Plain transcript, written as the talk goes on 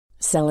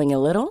Selling a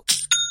little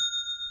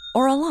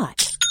or a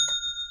lot?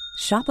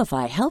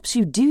 Shopify helps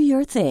you do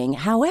your thing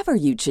however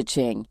you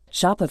cha-ching.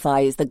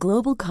 Shopify is the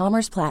global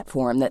commerce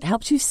platform that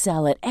helps you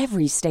sell at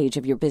every stage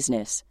of your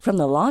business. From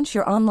the launch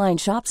your online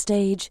shop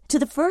stage to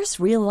the first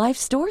real-life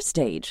store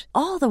stage,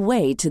 all the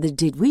way to the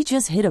did we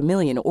just hit a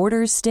million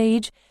orders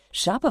stage.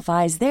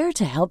 Shopify is there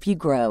to help you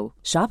grow.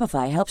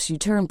 Shopify helps you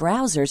turn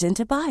browsers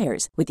into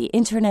buyers with the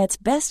internet's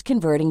best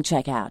converting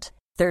checkout.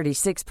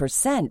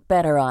 36%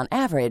 better on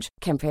average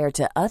compared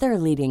to other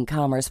leading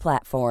commerce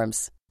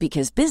platforms.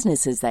 Because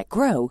businesses that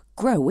grow,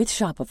 grow with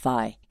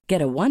Shopify.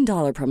 Get a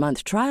 $1 per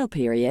month trial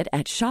period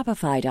at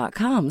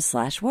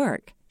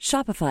shopify.com/work.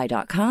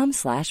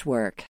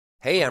 Shopify.com/work.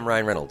 Hey, I'm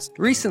Ryan Reynolds.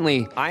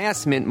 Recently, I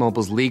asked Mint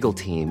Mobile's legal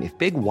team if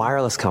big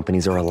wireless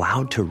companies are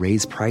allowed to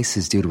raise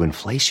prices due to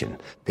inflation.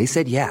 They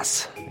said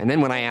yes. And then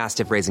when I asked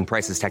if raising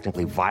prices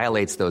technically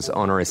violates those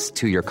onerous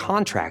two-year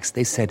contracts,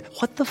 they said,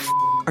 "What the f***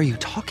 are you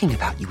talking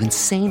about, you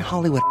insane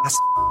Hollywood ass?"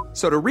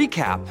 So to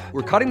recap,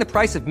 we're cutting the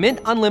price of Mint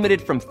Unlimited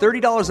from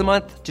 $30 a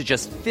month to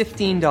just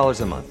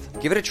 $15 a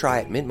month. Give it a try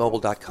at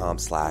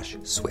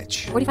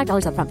mintmobile.com/switch.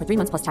 $45 up front for 3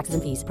 months plus taxes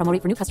and fees. Promo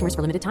rate for new customers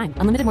for limited time.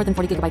 Unlimited more than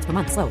 40 gigabytes per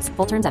month. Slows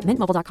full terms at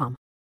mintmobile.com.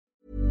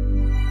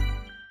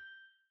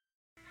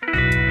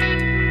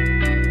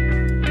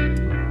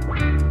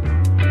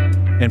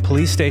 In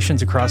police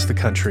stations across the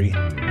country,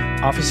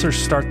 officers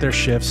start their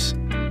shifts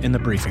in the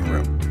briefing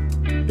room.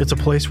 It's a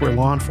place where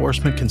law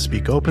enforcement can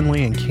speak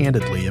openly and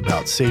candidly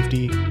about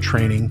safety,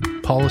 training,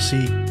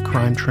 policy,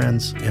 crime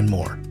trends, and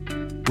more.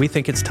 We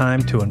think it's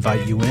time to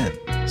invite you in,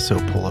 so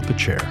pull up a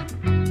chair.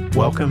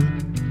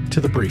 Welcome to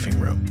the briefing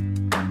room.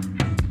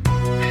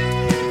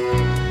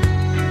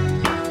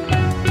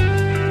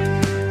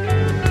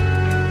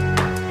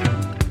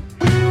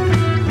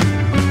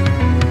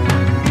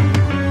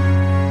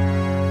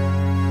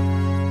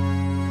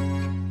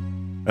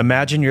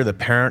 Imagine you're the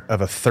parent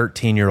of a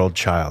 13-year-old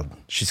child.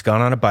 She's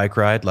gone on a bike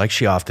ride like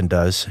she often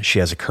does. She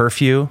has a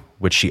curfew,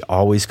 which she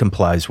always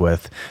complies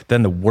with.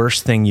 Then the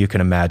worst thing you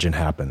can imagine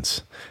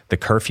happens. The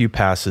curfew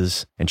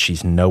passes and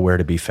she's nowhere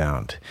to be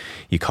found.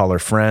 You call her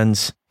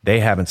friends. They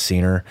haven't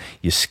seen her.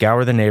 You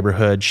scour the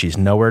neighborhood. She's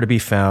nowhere to be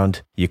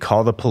found. You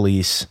call the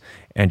police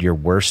and your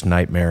worst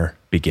nightmare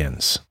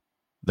begins.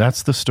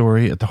 That's the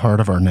story at the heart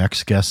of our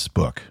next guest's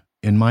book,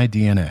 In My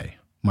DNA,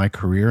 My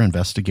Career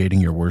Investigating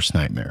Your Worst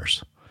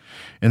Nightmares.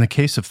 In the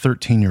case of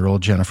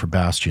 13-year-old Jennifer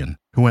Bastian,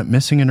 who went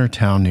missing in her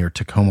town near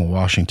Tacoma,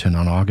 Washington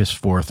on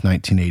August 4th,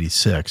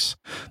 1986,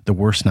 the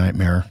worst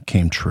nightmare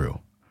came true.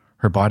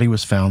 Her body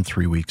was found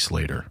 3 weeks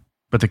later.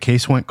 But the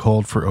case went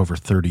cold for over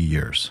 30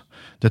 years.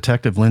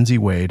 Detective Lindsey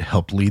Wade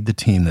helped lead the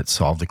team that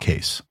solved the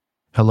case.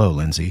 Hello,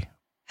 Lindsey.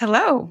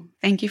 Hello.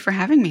 Thank you for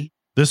having me.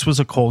 This was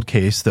a cold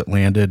case that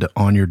landed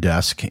on your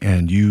desk,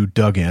 and you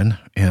dug in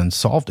and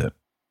solved it.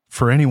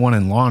 For anyone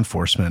in law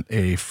enforcement,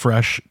 a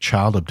fresh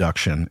child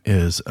abduction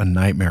is a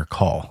nightmare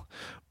call.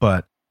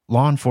 But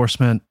law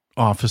enforcement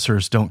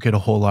officers don't get a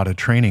whole lot of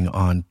training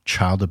on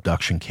child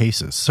abduction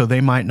cases, so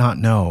they might not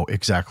know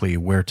exactly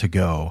where to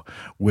go,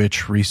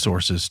 which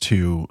resources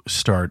to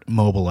start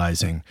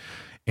mobilizing.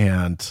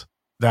 And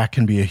that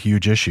can be a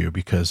huge issue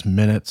because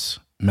minutes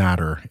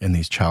matter in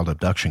these child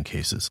abduction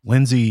cases.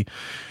 Lindsey,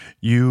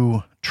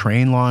 you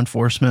train law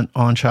enforcement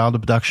on child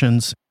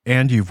abductions,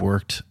 and you've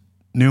worked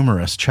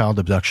numerous child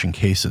abduction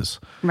cases.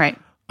 Right.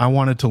 I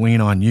wanted to lean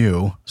on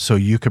you so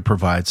you could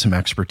provide some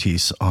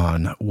expertise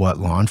on what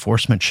law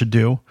enforcement should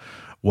do,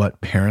 what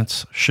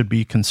parents should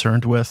be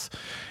concerned with,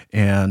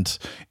 and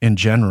in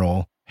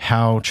general,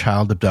 how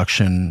child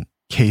abduction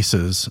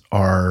cases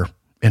are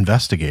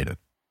investigated.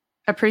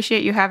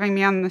 Appreciate you having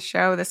me on the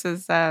show. This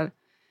is a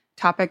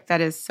topic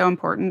that is so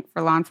important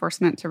for law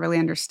enforcement to really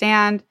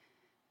understand,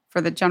 for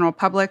the general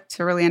public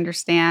to really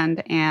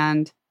understand,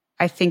 and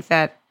I think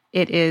that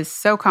it is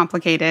so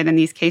complicated and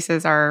these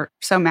cases are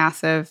so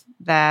massive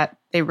that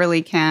they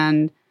really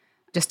can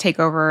just take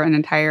over an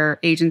entire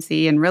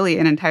agency and really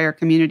an entire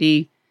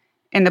community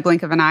in the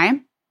blink of an eye.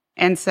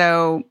 And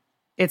so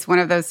it's one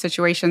of those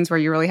situations where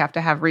you really have to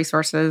have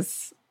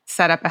resources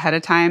set up ahead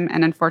of time.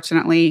 And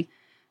unfortunately,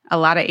 a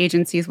lot of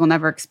agencies will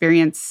never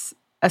experience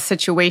a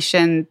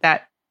situation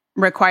that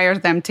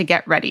requires them to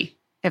get ready,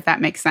 if that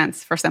makes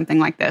sense, for something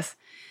like this.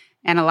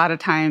 And a lot of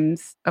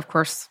times, of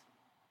course,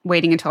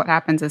 waiting until it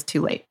happens is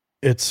too late.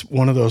 It's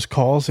one of those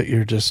calls that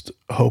you're just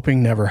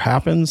hoping never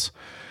happens.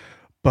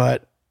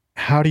 But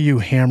how do you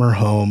hammer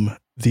home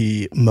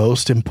the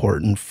most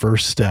important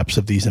first steps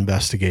of these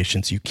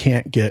investigations? You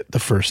can't get the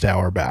first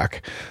hour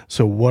back.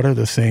 So what are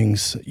the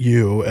things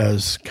you,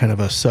 as kind of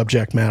a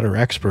subject matter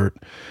expert,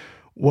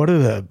 what are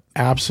the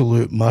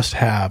absolute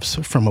must-haves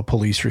from a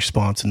police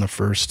response in the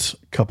first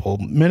couple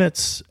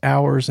minutes,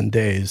 hours, and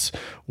days?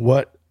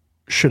 What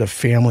should a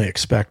family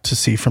expect to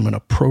see from an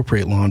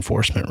appropriate law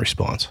enforcement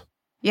response?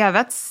 Yeah,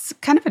 that's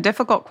kind of a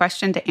difficult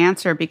question to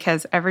answer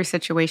because every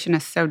situation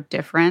is so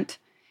different.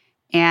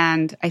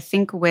 And I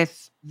think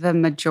with the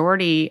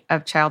majority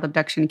of child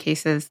abduction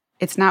cases,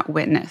 it's not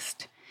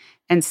witnessed.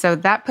 And so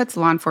that puts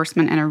law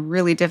enforcement in a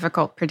really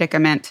difficult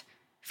predicament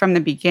from the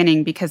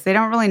beginning because they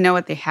don't really know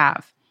what they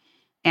have.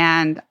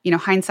 And,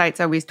 hindsight's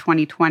always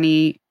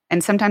 20/20.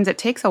 And sometimes it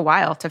takes a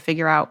while to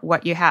figure out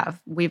what you have.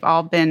 We've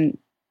all been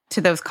to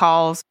those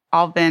calls,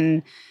 all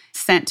been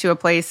sent to a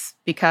place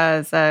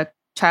because a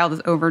child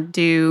is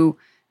overdue,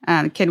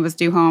 the kid was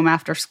due home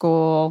after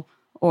school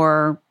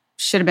or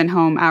should have been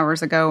home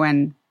hours ago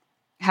and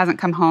hasn't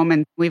come home.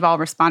 And we've all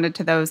responded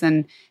to those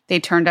and they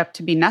turned up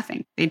to be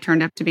nothing. They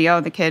turned up to be,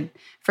 the kid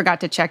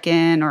forgot to check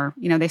in or,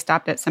 they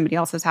stopped at somebody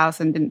else's house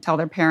and didn't tell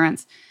their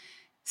parents.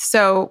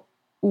 So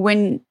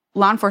when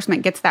law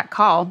enforcement gets that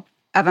call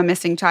of a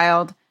missing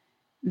child,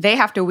 they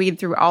have to weed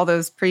through all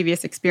those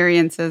previous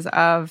experiences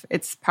of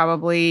it's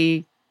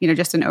probably,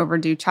 just an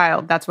overdue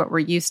child. That's what we're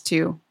used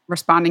to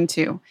responding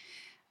to.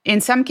 In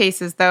some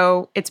cases,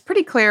 though, it's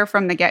pretty clear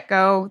from the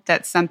get-go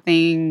that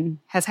something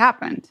has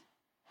happened.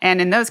 And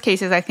in those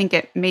cases, I think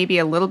it may be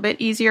a little bit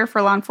easier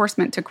for law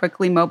enforcement to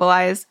quickly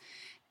mobilize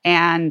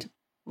and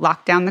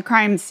lock down the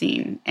crime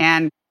scene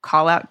and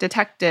call out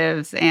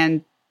detectives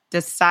and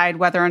decide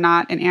whether or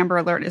not an Amber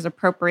Alert is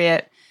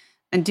appropriate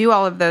and do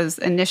all of those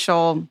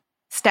initial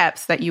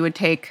steps that you would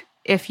take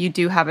if you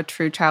do have a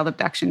true child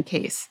abduction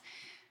case.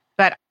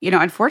 But,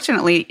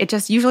 unfortunately, it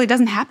just usually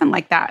doesn't happen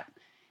like that.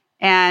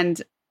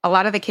 And a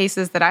lot of the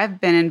cases that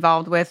I've been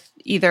involved with,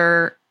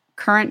 either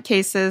current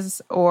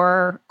cases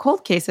or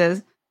cold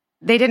cases,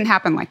 they didn't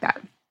happen like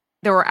that.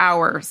 There were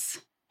hours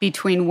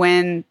between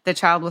when the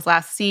child was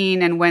last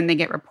seen and when they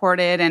get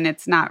reported, and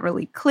it's not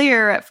really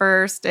clear at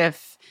first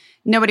if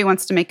nobody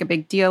wants to make a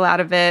big deal out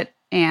of it.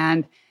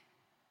 And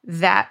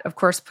that, of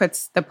course,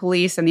 puts the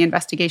police and the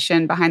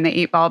investigation behind the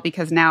 8 ball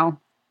because now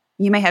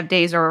you may have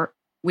days or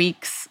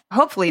weeks,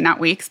 hopefully not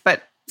weeks,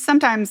 but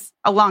sometimes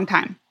a long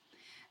time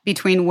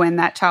between when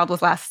that child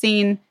was last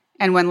seen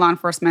and when law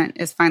enforcement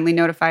is finally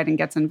notified and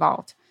gets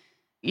involved.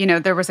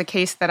 There was a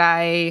case that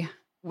I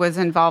was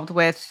involved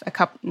with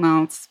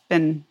it's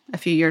been a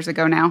few years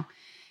ago now.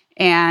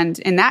 And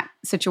in that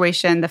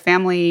situation, the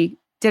family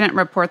didn't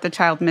report the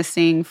child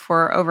missing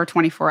for over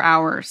 24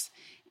 hours.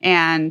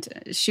 And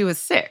she was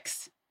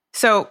 6.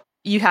 So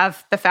you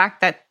have the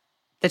fact that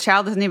the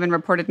child isn't even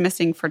reported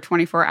missing for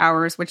 24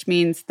 hours, which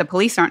means the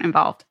police aren't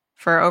involved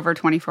for over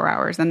 24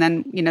 hours. And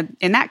then,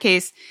 in that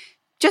case,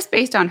 just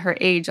based on her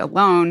age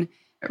alone,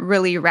 it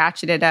really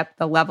ratcheted up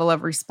the level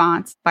of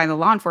response by the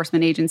law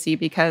enforcement agency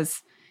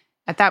because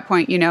at that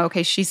point,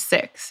 okay, she's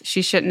 6.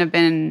 She shouldn't have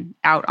been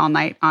out all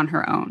night on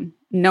her own.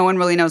 No one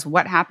really knows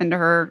what happened to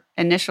her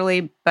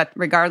initially, but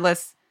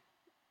regardless,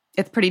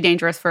 it's pretty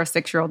dangerous for a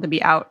 6-year-old to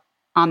be out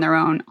on their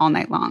own all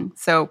night long.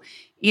 So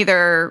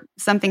either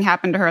something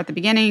happened to her at the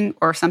beginning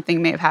or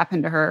something may have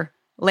happened to her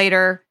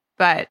later.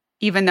 But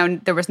even though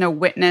there was no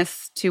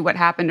witness to what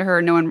happened to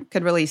her, no one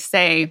could really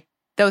say.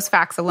 Those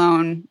facts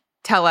alone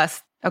tell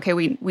us, okay,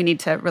 we need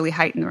to really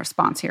heighten the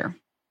response here.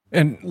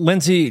 And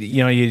Lindsey,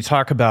 you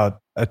talk about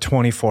a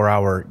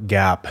 24-hour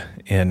gap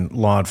in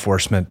law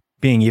enforcement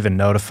being even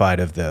notified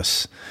of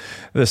this.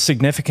 The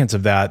significance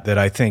of that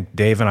I think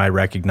Dave and I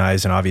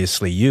recognize, and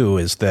obviously you,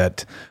 is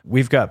that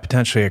we've got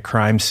potentially a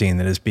crime scene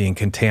that is being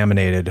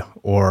contaminated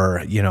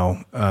or,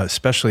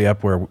 especially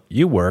up where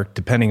you work,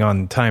 depending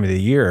on the time of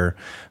the year,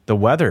 the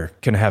weather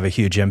can have a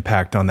huge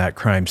impact on that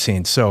crime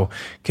scene. So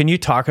can you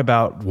talk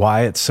about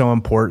why it's so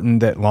important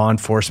that law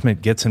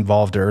enforcement gets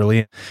involved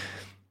early?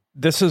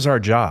 This is our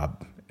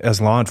job as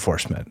law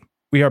enforcement.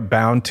 We are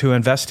bound to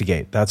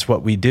investigate. That's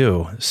what we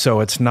do. So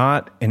it's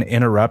not an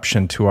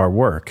interruption to our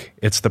work.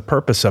 It's the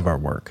purpose of our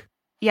work.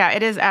 Yeah,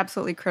 it is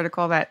absolutely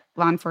critical that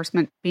law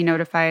enforcement be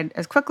notified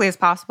as quickly as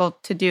possible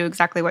to do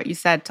exactly what you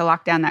said, to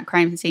lock down that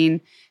crime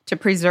scene, to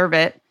preserve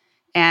it,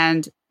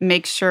 and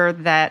make sure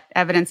that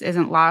evidence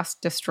isn't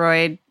lost,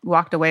 destroyed,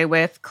 walked away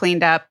with,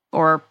 cleaned up,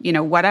 or,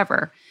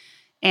 whatever.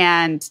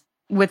 And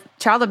with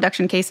child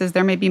abduction cases,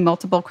 there may be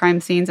multiple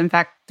crime scenes. In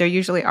fact, there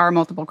usually are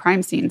multiple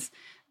crime scenes.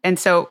 And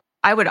so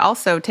I would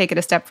also take it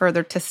a step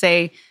further to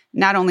say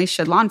not only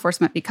should law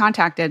enforcement be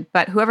contacted,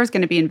 but whoever's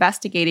going to be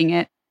investigating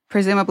it,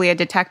 presumably a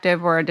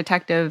detective or a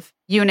detective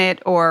unit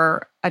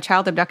or a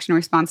child abduction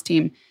response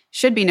team,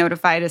 should be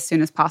notified as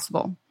soon as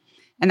possible.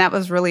 And that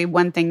was really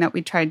one thing that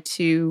we tried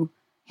to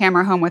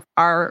hammer home with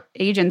our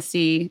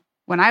agency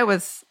when I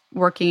was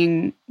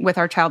working with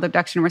our child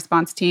abduction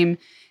response team,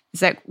 is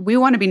that we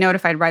want to be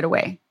notified right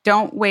away.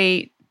 Don't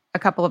wait a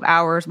couple of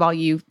hours while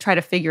you try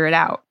to figure it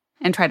out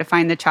and try to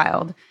find the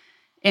child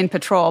in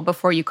patrol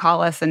before you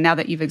call us and now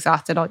that you've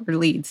exhausted all your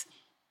leads.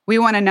 We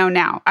want to know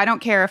now. I don't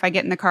care if I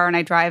get in the car and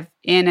I drive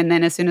in and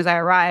then as soon as I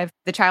arrive,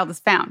 the child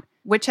is found,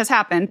 which has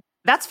happened.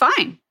 That's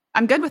fine.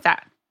 I'm good with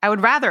that. I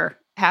would rather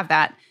have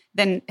that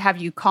than have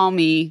you call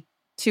me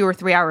 2 or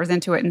 3 hours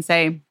into it and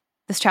say,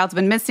 this child's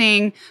been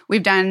missing.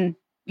 We've done,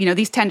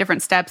 these 10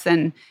 different steps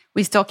and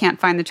we still can't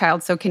find the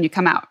child. So can you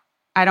come out?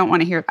 I don't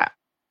want to hear that.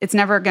 It's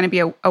never going to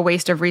be a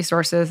waste of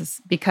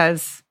resources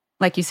because,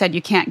 like you said,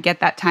 you can't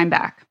get that time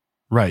back.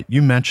 Right.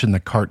 You mentioned the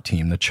CART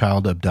team, the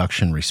Child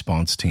Abduction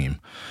Response Team.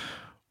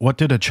 What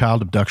did a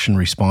child abduction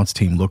response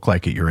team look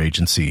like at your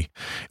agency?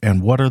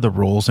 And what are the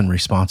roles and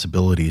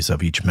responsibilities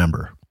of each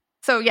member?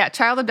 So yeah,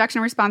 Child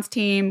Abduction Response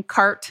Team,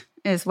 CART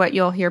is what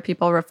you'll hear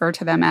people refer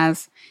to them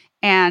as.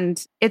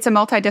 And it's a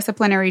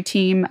multidisciplinary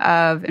team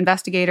of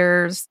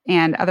investigators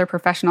and other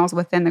professionals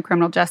within the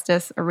criminal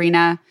justice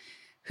arena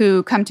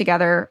who come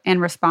together and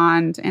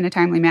respond in a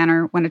timely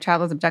manner when a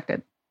child is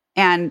abducted.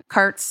 And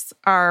CARTs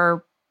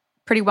are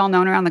pretty well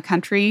known around the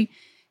country.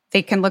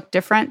 They can look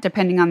different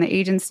depending on the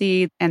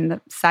agency and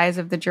the size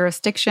of the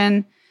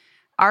jurisdiction.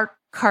 Our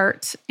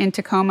CART in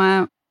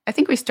Tacoma, I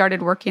think we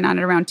started working on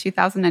it around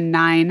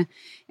 2009,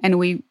 and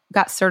we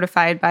got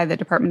certified by the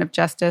Department of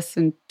Justice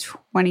in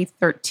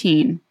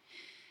 2013.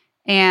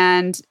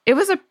 And it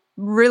was a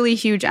really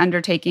huge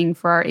undertaking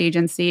for our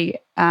agency.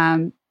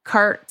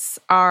 CARTs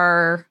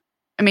are,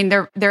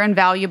 they're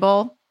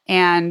invaluable,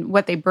 and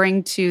what they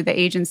bring to the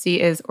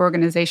agency is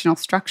organizational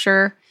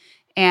structure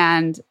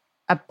and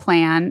a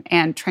plan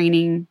and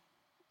training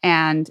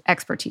and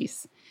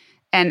expertise.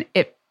 And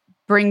it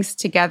brings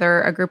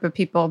together a group of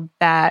people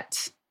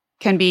that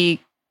can be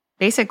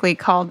basically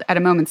called at a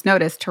moment's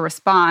notice to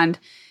respond.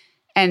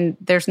 And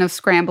there's no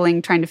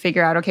scrambling trying to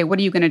figure out, okay, what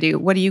are you going to do?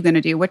 What are you going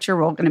to do? What's your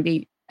role going to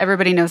be?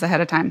 Everybody knows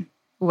ahead of time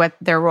what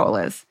their role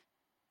is.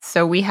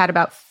 So we had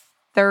about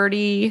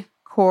 30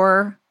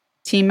 core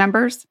team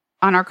members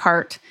on our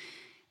CART,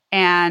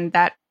 and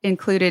that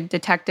included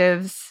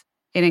detectives.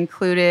 It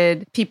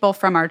included people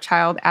from our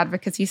Child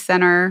Advocacy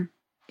Center.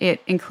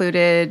 It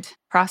included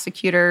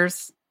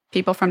prosecutors,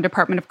 people from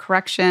Department of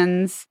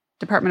Corrections,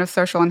 Department of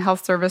Social and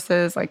Health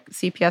Services, like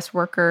CPS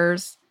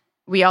workers.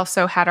 We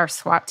also had our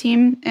SWAT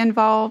team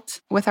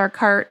involved with our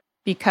CART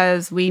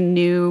because we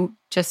knew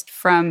just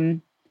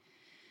from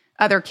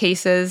other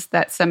cases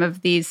that some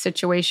of these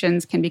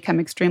situations can become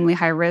extremely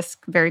high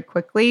risk very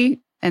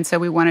quickly. And so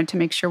we wanted to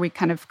make sure we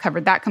kind of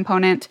covered that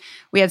component.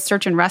 We had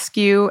search and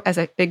rescue as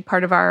a big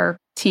part of our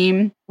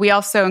team. We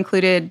also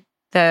included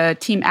the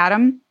Team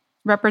Adam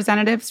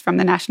representatives from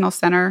the National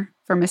Center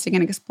for Missing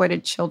and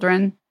Exploited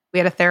Children. We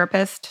had a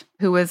therapist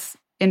who was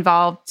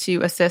involved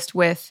to assist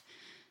with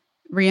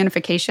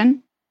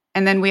reunification.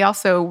 And then we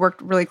also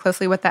worked really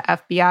closely with the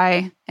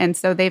FBI. And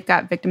so they've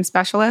got victim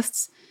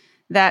specialists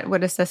that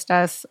would assist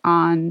us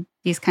on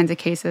these kinds of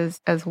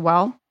cases as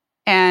well.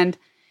 And,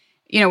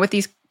 with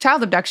these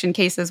child abduction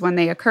cases, when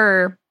they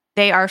occur,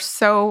 they are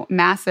so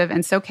massive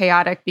and so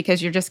chaotic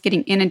because you're just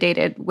getting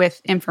inundated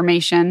with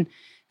information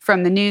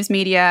from the news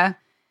media,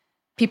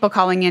 people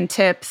calling in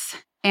tips.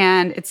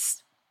 And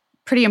it's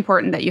pretty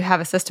important that you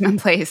have a system in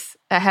place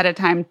ahead of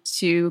time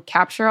to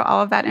capture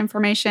all of that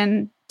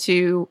information,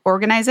 to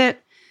organize it,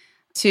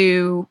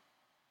 to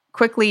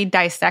quickly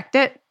dissect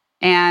it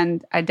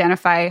and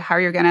identify how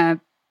you're going to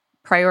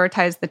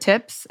prioritize the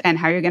tips and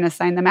how you're going to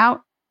sign them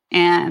out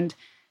and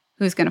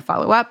who's going to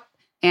follow up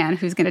and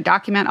who's going to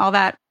document all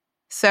that.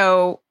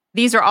 So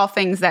these are all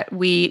things that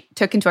we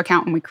took into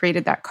account when we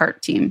created that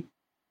CART team.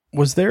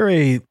 Was there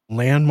a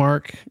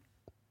landmark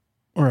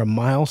or a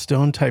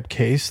milestone type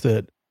case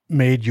that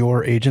made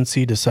your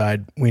agency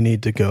decide we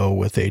need to go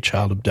with a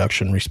child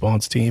abduction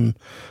response team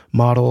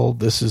model?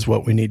 This is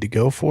what we need to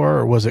go for?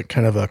 Or was it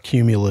kind of a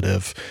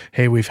cumulative,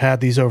 hey, we've had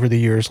these over the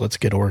years, let's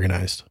get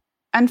organized?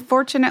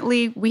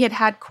 Unfortunately, we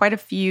had quite a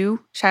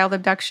few child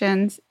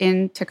abductions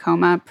in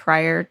Tacoma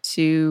prior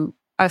to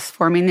us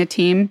forming the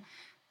team.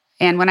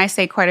 And when I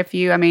say quite a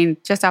few, I mean,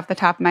 just off the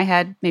top of my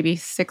head, maybe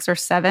 6 or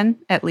 7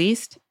 at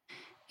least.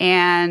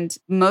 And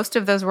most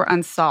of those were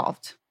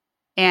unsolved.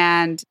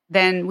 And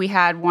then we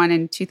had one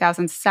in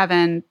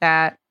 2007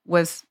 that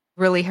was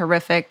really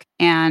horrific,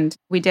 and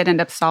we did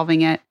end up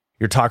solving it.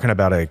 You're talking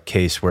about a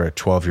case where a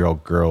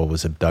 12-year-old girl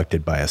was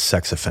abducted by a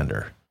sex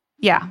offender.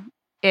 Yeah.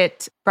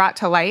 It brought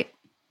to light,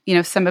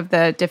 some of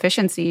the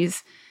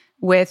deficiencies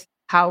with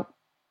how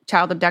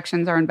child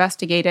abductions are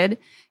investigated.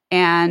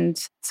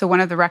 And so one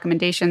of the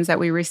recommendations that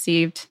we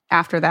received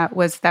after that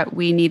was that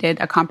we needed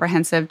a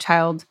comprehensive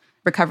child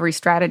recovery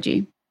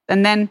strategy.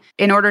 And then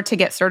in order to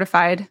get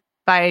certified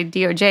by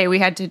DOJ, we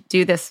had to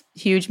do this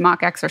huge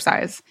mock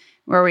exercise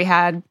where we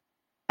had,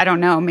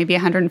 maybe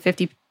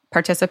 150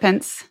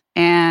 participants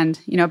and,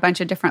 a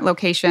bunch of different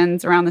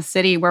locations around the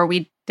city where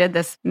we did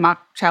this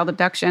mock child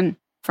abduction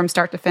from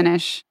start to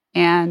finish.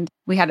 And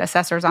we had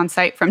assessors on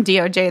site from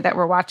DOJ that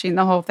were watching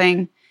the whole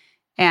thing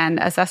and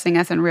assessing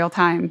us in real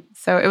time.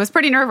 So it was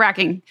pretty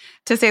nerve-wracking,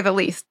 to say the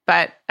least,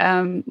 but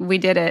we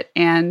did it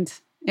and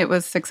it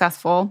was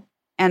successful.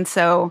 And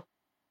so,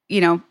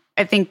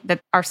 I think that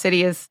our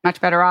city is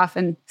much better off.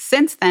 And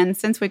since then,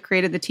 since we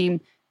created the team,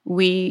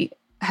 we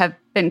have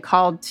been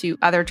called to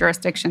other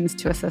jurisdictions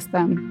to assist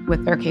them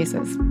with their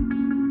cases.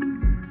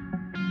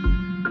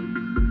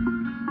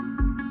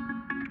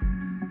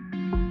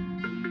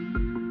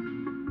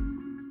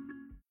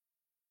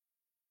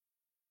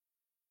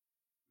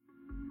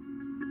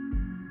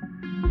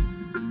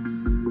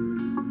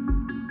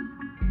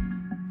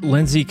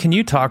 Lindsey, can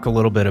you talk a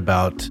little bit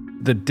about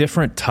the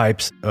different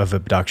types of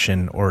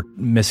abduction or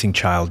missing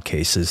child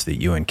cases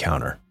that you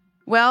encounter?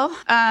 Well,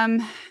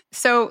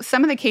 so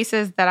some of the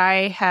cases that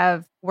I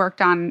have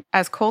worked on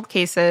as cold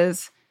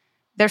cases,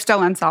 they're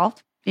still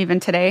unsolved even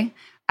today.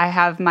 I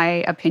have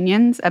my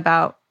opinions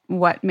about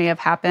what may have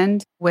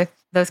happened with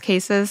those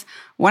cases.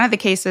 One of the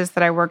cases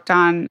that I worked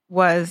on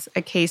was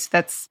a case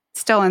that's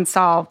still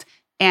unsolved,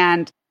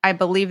 and I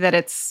believe that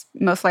it's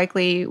most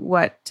likely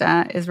what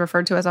is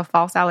referred to as a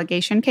false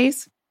allegation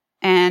case.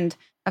 And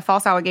a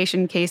false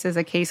allegation case is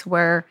a case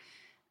where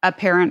a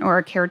parent or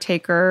a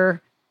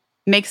caretaker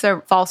makes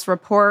a false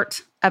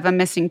report of a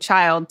missing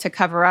child to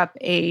cover up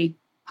a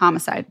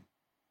homicide.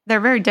 They're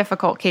very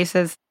difficult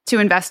cases to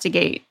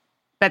investigate,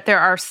 but there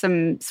are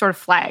some sort of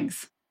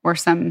flags or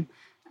some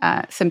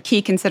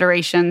key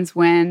considerations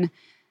when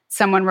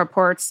someone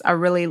reports a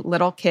really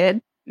little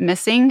kid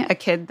missing, a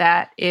kid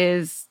that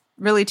is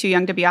really too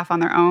young to be off on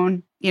their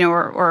own,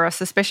 or a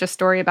suspicious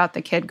story about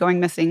the kid going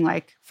missing,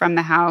 like from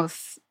the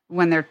house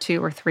when they're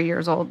 2 or 3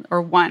 years old,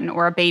 or 1,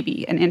 or a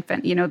baby, an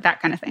infant,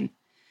 that kind of thing.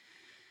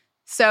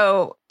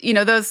 So,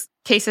 those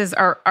cases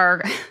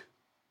are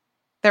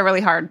they're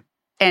really hard.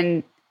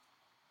 And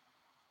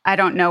I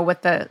don't know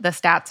what the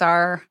stats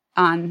are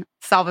on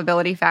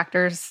solvability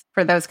factors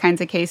for those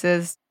kinds of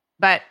cases,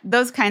 but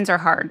those kinds are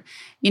hard.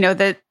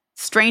 The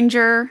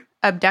stranger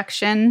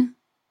abduction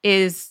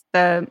is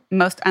the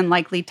most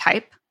unlikely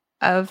type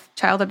of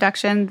child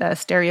abduction, the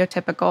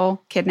stereotypical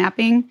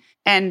kidnapping.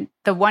 And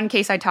the one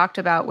case I talked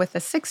about with the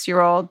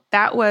 6-year-old,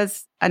 that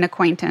was an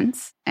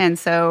acquaintance. And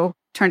so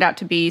turned out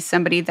to be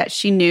somebody that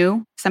she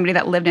knew, somebody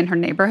that lived in her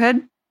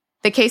neighborhood.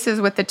 The cases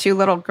with the 2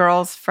 little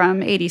girls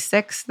from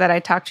 86 that I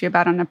talked to you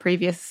about on a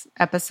previous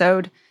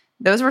episode,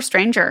 those were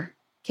stranger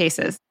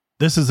cases.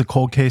 This is a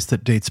cold case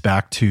that dates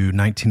back to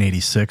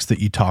 1986 that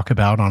you talk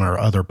about on our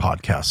other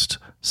podcast,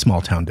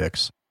 Small Town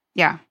Dicks.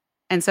 Yeah.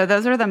 And so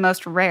those are the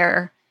most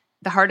rare,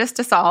 the hardest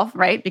to solve,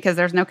 right? Because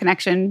there's no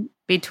connection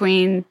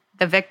between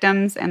the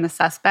victims and the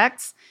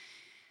suspects.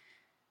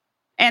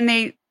 And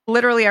they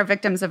literally are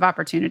victims of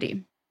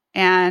opportunity.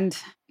 And,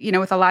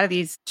 with a lot of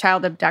these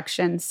child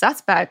abduction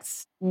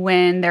suspects,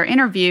 when they're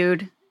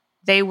interviewed,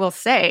 they will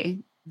say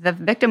the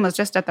victim was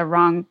just at the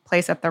wrong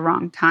place at the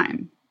wrong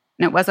time.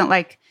 And it wasn't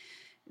like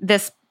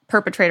this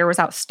perpetrator was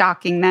out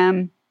stalking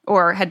them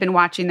or had been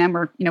watching them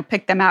or,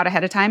 picked them out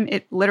ahead of time.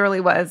 It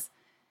literally was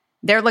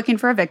they're looking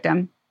for a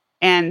victim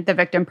and the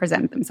victim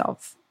presented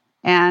themselves.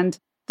 And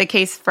the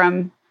case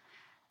from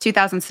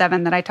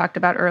 2007 that I talked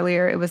about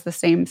earlier, it was the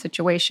same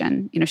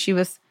situation. She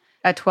was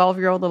a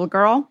 12-year-old little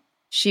girl.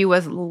 She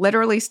was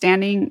literally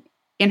standing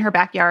in her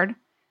backyard,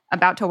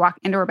 about to walk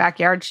into her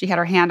backyard. She had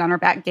her hand on her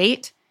back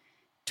gate,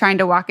 trying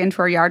to walk into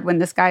her yard when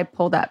this guy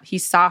pulled up. He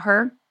saw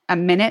her a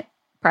minute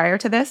prior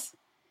to this.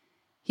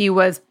 He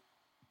was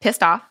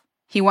pissed off.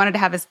 He wanted to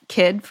have his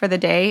kid for the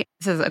day.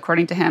 This is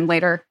according to him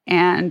later.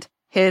 And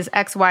his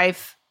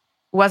ex-wife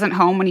wasn't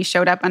home when he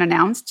showed up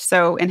unannounced.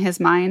 So in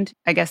his mind,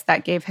 I guess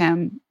that gave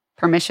him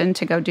permission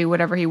to go do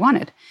whatever he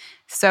wanted.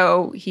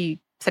 So he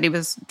said he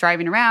was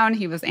driving around.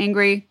 He was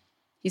angry.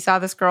 He saw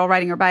this girl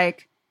riding her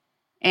bike,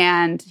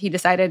 and he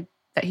decided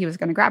that he was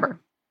going to grab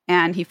her.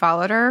 And he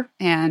followed her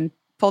and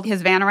pulled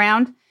his van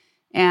around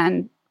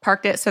and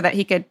parked it so that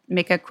he could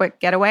make a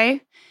quick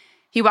getaway.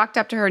 He walked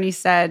up to her and he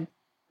said,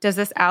 "Does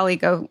this alley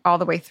go all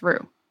the way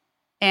through?"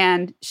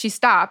 And she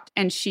stopped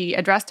and she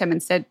addressed him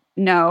and said,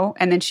 "No."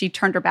 And then she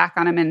turned her back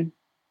on him and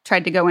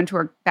tried to go into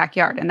her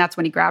backyard. And that's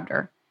when he grabbed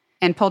her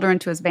and pulled her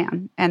into his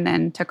van and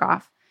then took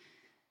off.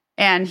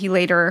 And he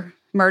later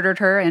murdered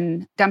her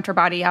and dumped her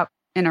body out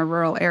in a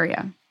rural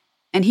area.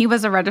 And he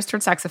was a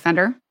registered sex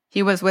offender.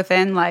 He was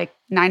within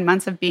 9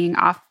 months of being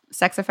off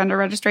sex offender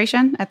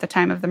registration at the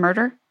time of the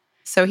murder.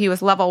 So he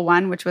was level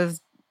 1, which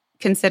was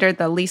considered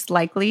the least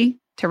likely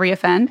to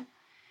reoffend.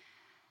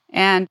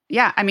 And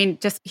yeah,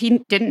 just he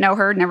didn't know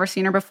her, never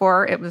seen her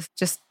before. It was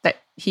just that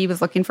he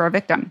was looking for a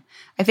victim.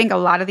 I think a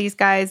lot of these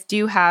guys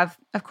do have,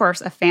 of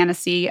course, a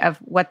fantasy of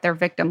what their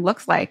victim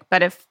looks like.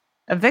 But if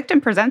a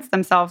victim presents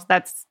themselves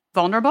that's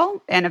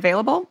vulnerable and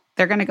available,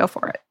 they're going to go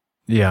for it.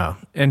 Yeah.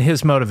 And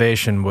his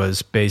motivation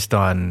was based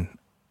on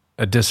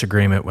a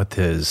disagreement with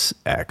his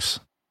ex.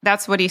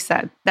 That's what he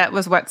said. That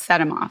was what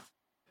set him off.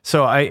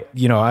 So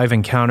I've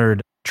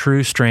encountered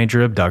true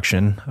stranger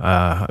abduction.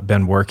 I've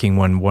been working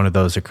when one of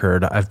those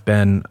occurred. I've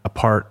been a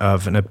part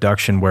of an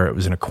abduction where it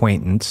was an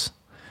acquaintance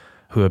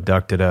who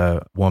abducted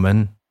a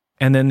woman.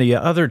 And then the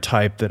other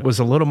type that was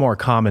a little more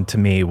common to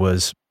me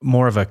was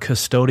more of a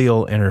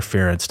custodial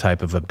interference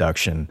type of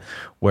abduction,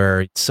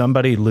 where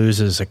somebody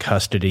loses a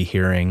custody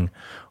hearing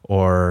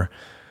or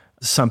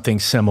something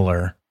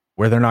similar,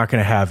 where they're not going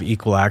to have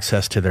equal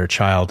access to their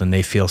child and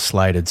they feel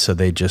slighted, so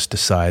they just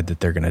decide that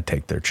they're going to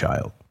take their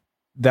child.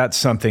 That's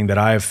something that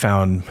I've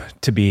found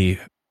to be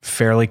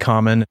fairly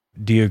common.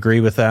 Do you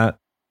agree with that?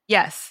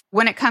 Yes.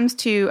 When it comes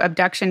to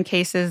abduction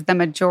cases, the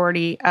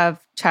majority of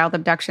child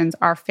abductions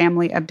are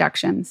family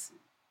abductions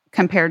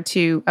compared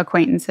to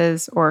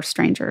acquaintances or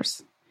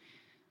strangers.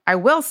 I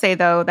will say,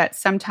 though, that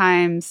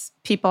sometimes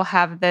people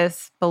have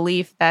this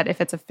belief that if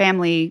it's a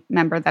family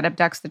member that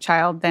abducts the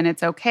child, then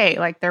it's okay.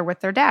 Like they're with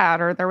their dad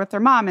or they're with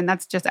their mom. And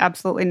that's just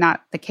absolutely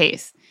not the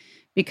case,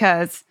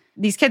 because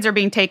these kids are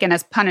being taken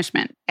as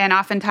punishment. And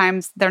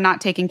oftentimes they're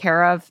not taken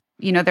care of.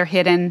 They're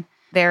hidden.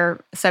 they're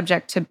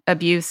subject to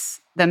abuse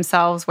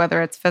themselves,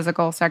 whether it's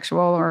physical,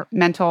 sexual, or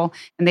mental,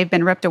 and they've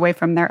been ripped away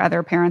from their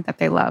other parent that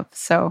they love.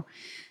 So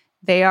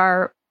they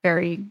are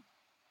very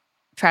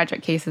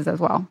tragic cases as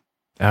well.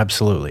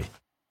 Absolutely.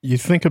 You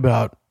think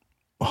about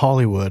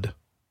Hollywood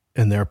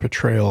and their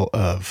portrayal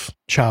of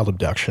child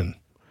abduction,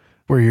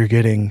 where you're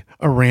getting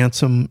a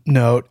ransom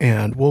note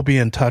and we'll be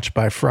in touch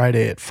by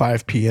Friday at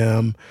 5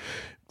 p.m.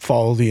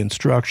 Follow the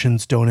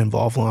instructions, don't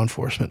involve law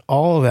enforcement.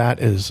 All of that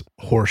is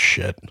horse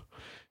shit.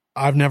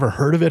 I've never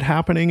heard of it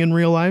happening in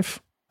real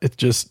life.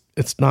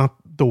 It's not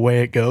the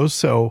way it goes.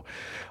 So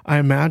I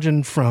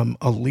imagine from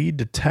a lead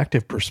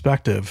detective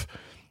perspective,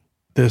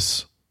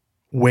 this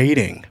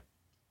waiting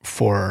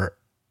for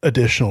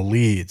additional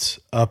leads,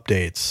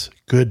 updates,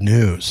 good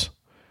news,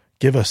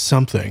 give us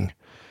something.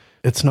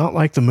 It's not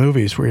like the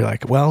movies where you're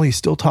like, well, he's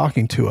still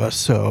talking to us,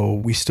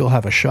 so we still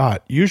have a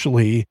shot.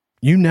 Usually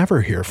you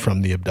never hear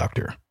from the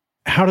abductor.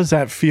 How does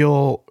that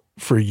feel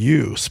for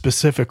you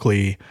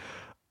specifically?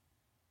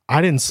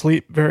 I didn't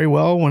sleep very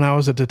well when I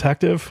was a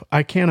detective.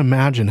 I can't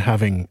imagine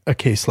having a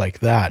case like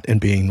that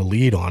and being the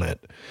lead on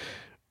it,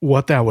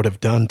 what that would have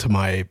done to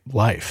my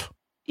life.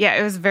 Yeah,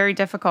 it was very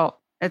difficult.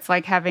 It's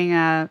like having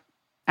a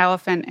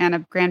elephant and a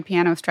grand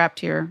piano strapped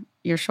to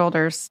your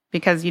shoulders,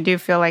 because you do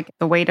feel like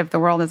the weight of the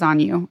world is on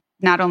you,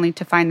 not only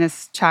to find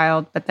this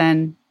child, but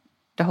then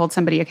to hold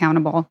somebody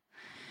accountable.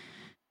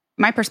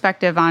 My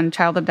perspective on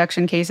child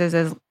abduction cases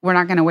is we're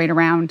not going to wait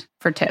around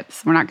for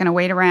tips. We're not going to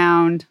wait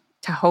around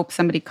to hope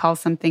somebody calls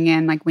something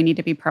in. Like, we need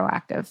to be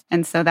proactive.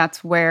 And so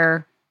that's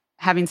where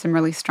having some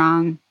really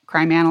strong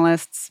crime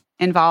analysts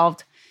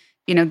involved,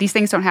 these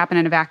things don't happen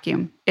in a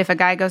vacuum. If a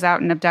guy goes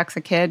out and abducts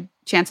a kid,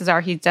 chances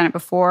are he's done it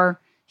before.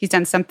 He's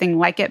done something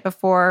like it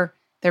before.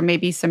 There may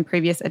be some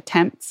previous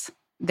attempts.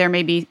 There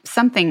may be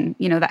something,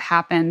 that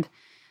happened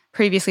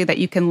previously that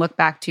you can look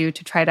back to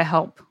try to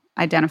help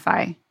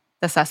identify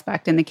the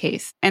suspect in the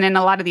case. And in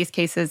a lot of these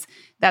cases,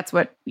 that's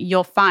what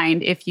you'll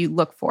find if you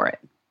look for it,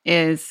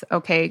 is,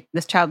 okay,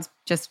 this child's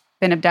just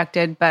been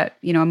abducted, but,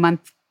 a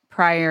month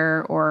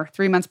prior or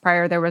 3 months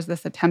prior, there was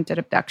this attempted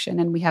abduction,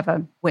 and we have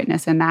a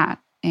witness in that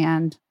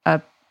and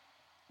a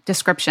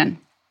description.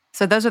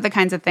 So those are the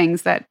kinds of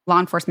things that law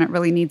enforcement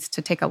really needs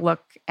to take a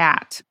look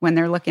at when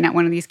they're looking at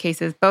one of these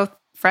cases, both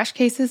fresh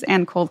cases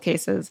and cold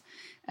cases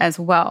as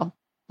well.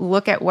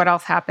 Look at what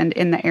else happened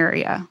in the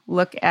area.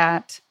 Look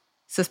at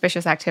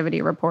suspicious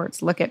activity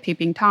reports. Look at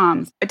peeping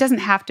Toms. It doesn't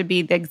have to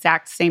be the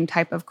exact same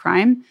type of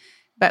crime,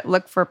 but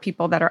look for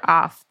people that are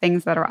off,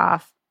 things that are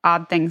off,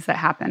 odd things that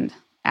happened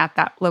at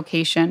that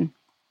location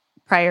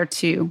prior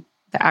to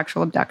the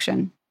actual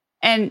abduction.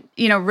 And,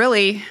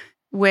 really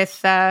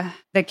with the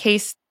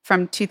case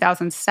from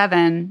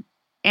 2007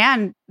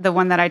 and the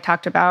one that I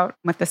talked about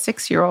with the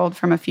 6-year-old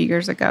from a few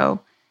years ago,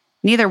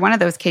 neither one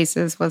of those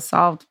cases was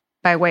solved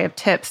by way of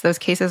tips. Those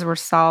cases were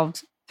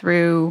solved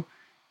through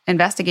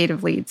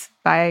investigative leads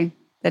by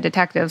the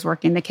detectives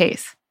working the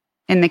case.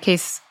 In the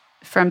case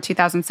from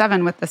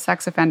 2007 with the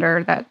sex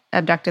offender that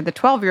abducted the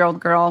 12-year-old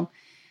girl,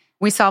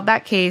 we solved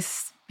that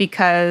case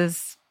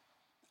because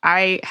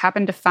I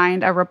happened to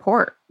find a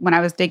report when I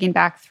was digging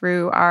back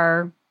through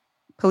our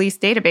police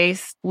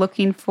database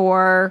looking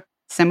for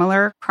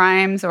similar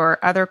crimes or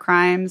other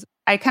crimes.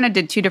 I kind of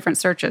did 2 different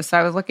searches. So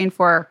I was looking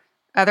for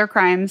other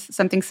crimes,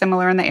 something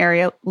similar in the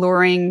area,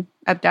 luring,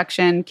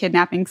 abduction,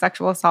 kidnapping,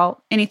 sexual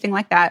assault, anything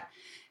like that.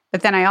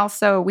 But then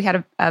we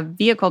had a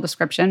vehicle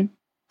description.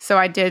 So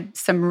I did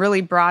some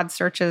really broad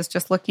searches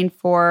just looking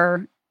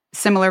for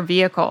similar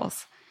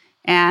vehicles.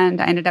 And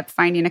I ended up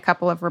finding a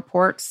couple of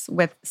reports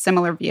with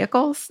similar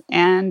vehicles.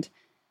 And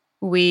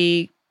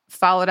we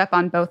followed up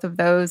on both of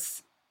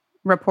those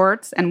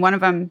reports. And one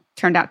of them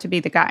turned out to be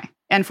the guy.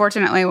 And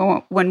fortunately,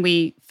 when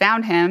we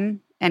found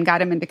him and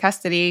got him into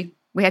custody,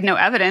 we had no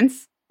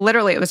evidence.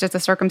 Literally, it was just a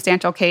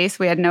circumstantial case.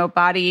 We had no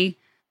body,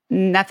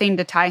 nothing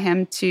to tie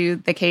him to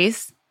the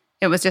case.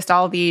 It was just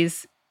all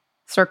these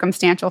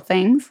circumstantial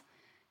things.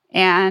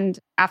 And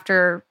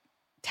after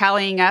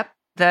tallying up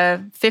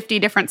the 50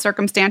 different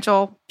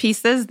circumstantial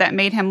pieces that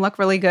made him look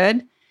really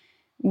good,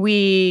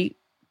 we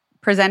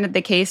presented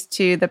the case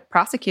to the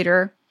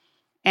prosecutor,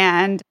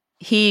 and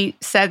he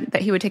said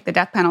that he would take the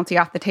death penalty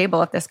off the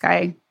table if this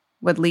guy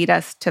would lead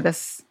us to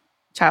this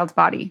child's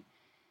body.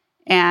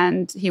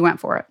 And he went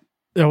for it.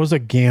 That was a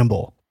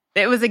gamble.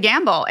 It was a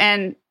gamble.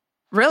 And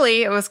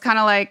really, it was kind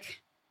of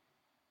like,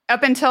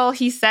 up until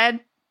he said,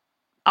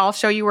 I'll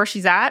show you where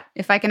she's at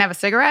if I can have a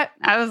cigarette,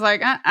 I was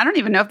like, I don't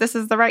even know if this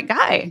is the right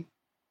guy.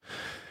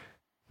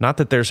 Not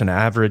that there's an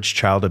average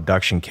child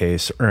abduction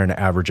case or an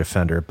average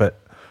offender, but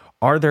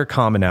are there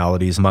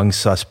commonalities among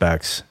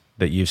suspects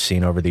that you've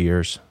seen over the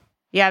years?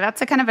 Yeah,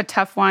 that's a kind of a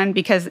tough one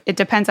because it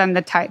depends on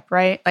the type,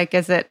 right? Like,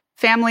 is it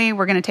family?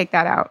 We're going to take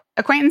that out.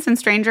 Acquaintance and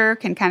stranger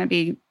can kind of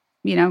be,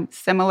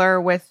 similar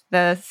with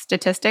the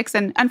statistics.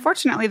 And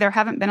unfortunately, there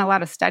haven't been a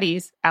lot of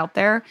studies out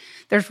there.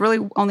 There's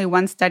really only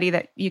one study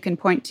that you can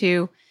point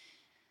to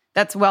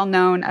that's well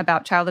known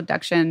about child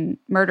abduction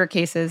murder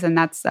cases. And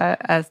that's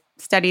a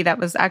study that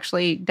was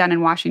actually done in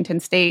Washington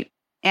State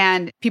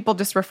And people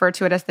just refer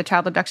to it as the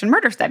child abduction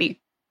murder study.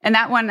 And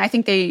that one, I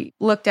think they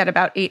looked at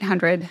about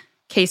 800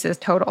 cases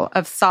total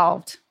of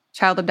solved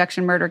child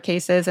abduction murder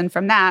cases. And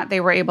from that, they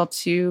were able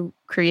to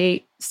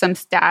create some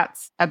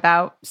stats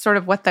about sort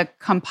of what the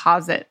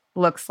composite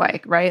looks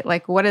like, right?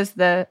 Like, what does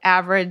the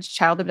average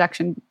child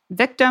abduction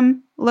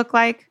victim look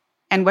like?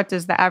 And what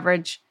does the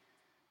average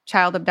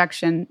child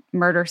abduction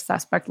murder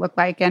suspect look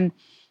like? And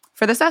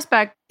for the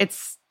suspect,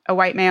 it's a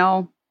white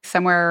male,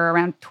 somewhere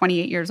around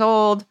 28 years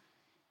old,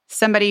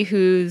 somebody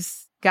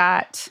who's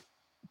got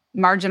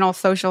marginal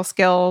social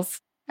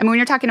skills. I mean, when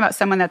you're talking about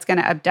someone that's going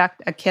to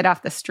abduct a kid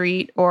off the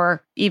street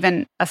or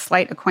even a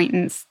slight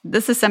acquaintance,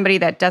 this is somebody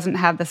that doesn't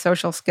have the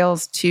social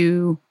skills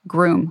to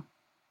groom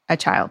a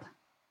child.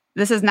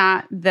 This is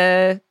not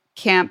the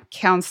camp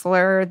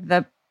counselor,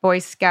 the Boy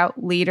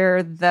Scout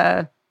leader,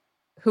 the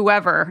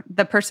whoever,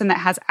 the person that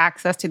has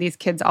access to these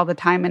kids all the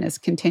time and is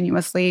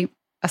continuously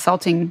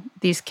assaulting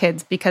these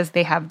kids because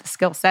they have the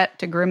skill set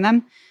to groom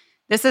them.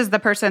 This is the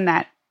person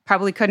that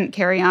probably couldn't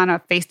carry on a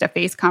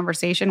face-to-face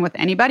conversation with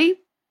anybody.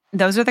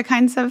 Those are the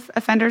kinds of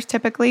offenders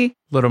typically.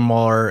 A little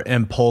more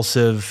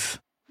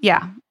impulsive.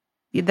 Yeah.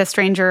 The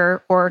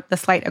stranger or the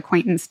slight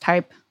acquaintance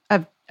type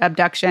of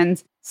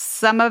abductions.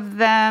 Some of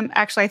them,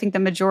 actually, I think the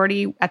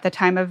majority at the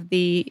time of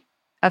the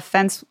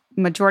offense,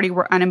 majority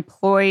were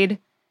unemployed.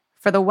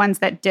 For the ones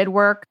that did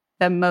work,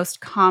 the most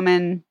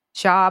common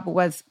job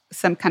was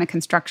some kind of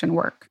construction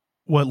work.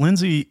 What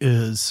Lindsey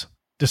is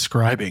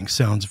describing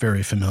sounds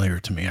very familiar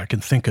to me. I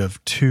can think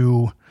of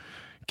 2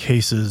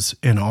 cases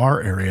in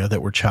our area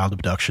that were child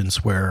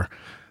abductions where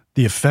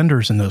the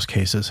offenders in those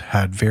cases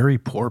had very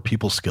poor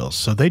people skills.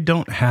 So they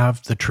don't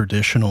have the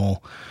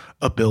traditional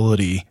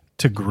ability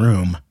to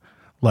groom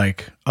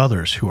like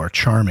others who are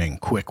charming,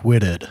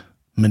 quick-witted,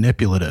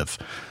 manipulative.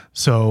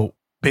 So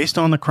based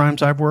on the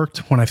crimes I've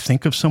worked, when I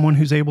think of someone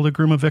who's able to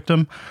groom a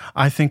victim,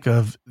 I think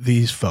of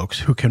these folks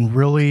who can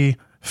really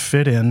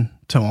fit in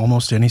to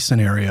almost any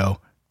scenario.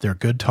 They're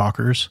good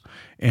talkers,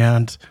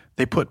 and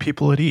they put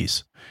people at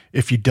ease.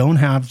 If you don't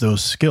have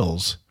those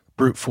skills,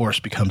 brute force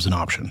becomes an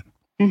option.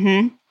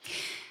 Mm-hmm.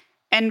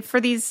 And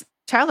for these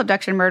child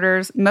abduction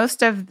murders,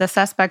 most of the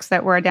suspects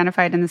that were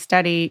identified in the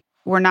study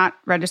were not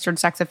registered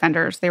sex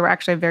offenders. They were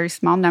actually a very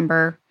small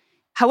number.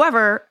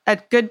 However, a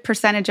good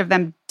percentage of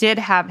them did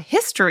have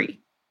history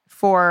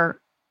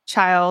for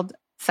child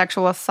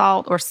sexual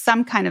assault or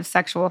some kind of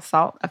sexual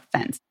assault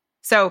offense.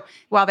 So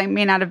while they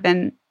may not have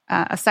been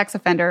a sex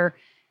offender,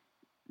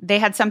 they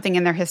had something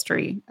in their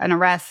history, an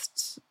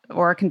arrest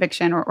or a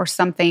conviction or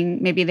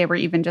something. Maybe they were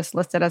even just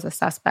listed as a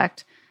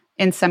suspect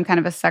in some kind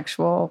of a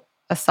sexual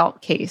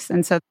assault case.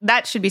 And so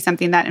that should be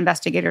something that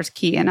investigators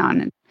key in on.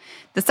 And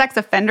the sex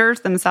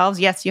offenders themselves,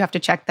 yes, you have to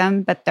check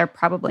them, but they're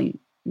probably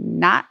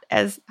not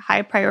as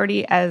high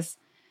priority as,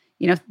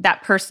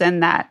 that person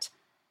that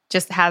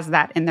just has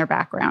that in their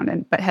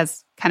background but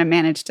has kind of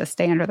managed to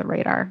stay under the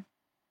radar.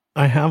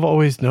 I have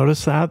always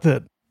noticed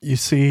that you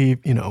see,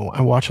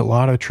 I watch a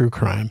lot of true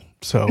crime.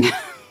 So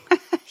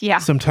yeah,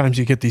 sometimes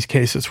you get these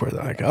cases where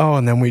they're like, oh,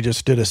 and then we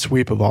just did a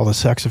sweep of all the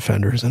sex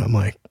offenders. And I'm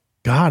like,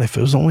 God, if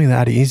it was only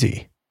that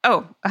easy.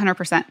 Oh,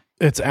 100%.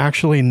 It's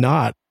actually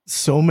not.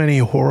 So many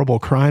horrible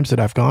crimes that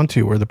I've gone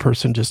to where the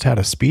person just had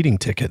a speeding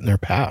ticket in their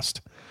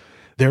past.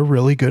 They're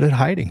really good at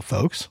hiding,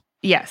 folks.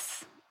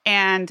 Yes.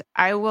 And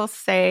I will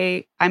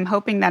say, I'm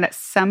hoping that at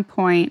some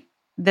point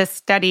this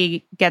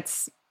study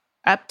gets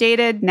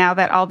updated now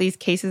that all these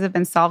cases have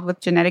been solved with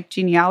genetic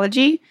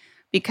genealogy,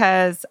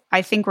 because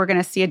I think we're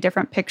going to see a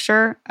different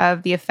picture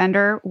of the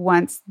offender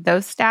once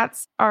those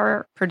stats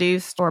are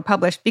produced or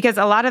published. Because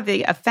a lot of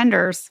the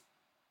offenders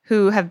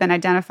who have been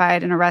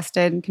identified and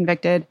arrested and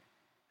convicted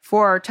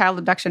for child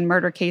abduction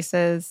murder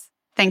cases,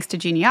 thanks to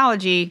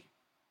genealogy,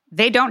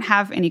 they don't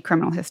have any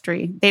criminal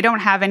history. They don't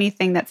have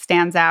anything that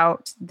stands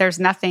out. There's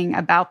nothing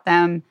about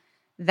them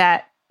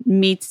that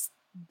meets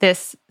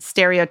this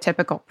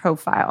stereotypical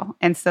profile.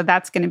 And so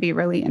that's going to be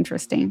really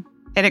interesting.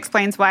 It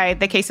explains why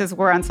the cases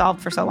were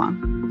unsolved for so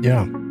long.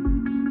 Yeah.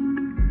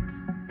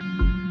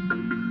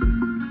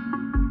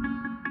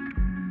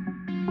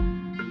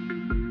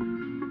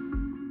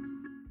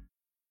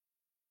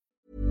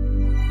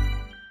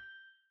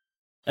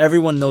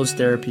 Everyone knows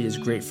therapy is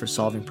great for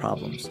solving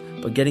problems,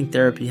 but getting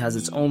therapy has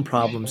its own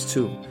problems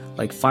too,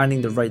 like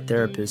finding the right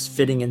therapist,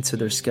 fitting into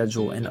their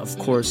schedule, and of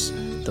course,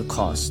 the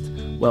cost.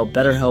 Well,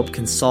 BetterHelp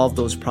can solve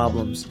those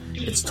problems.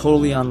 It's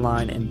totally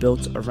online and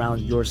built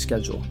around your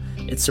schedule.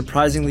 It's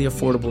surprisingly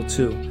affordable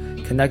too.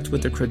 Connect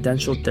with a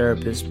credentialed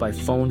therapist by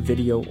phone,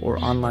 video,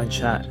 or online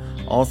chat,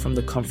 all from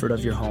the comfort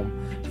of your home.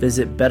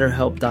 Visit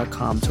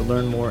BetterHelp.com to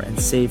learn more and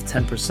save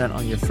 10%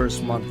 on your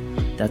first month.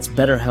 That's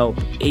BetterHelp,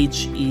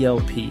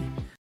 H-E-L-P.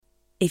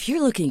 If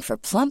you're looking for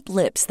plump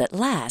lips that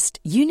last,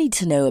 you need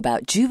to know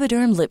about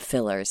Juvederm lip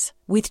fillers.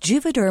 With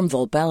Juvederm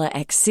Volbella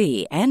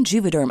XC and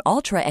Juvederm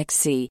Ultra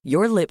XC,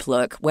 your lip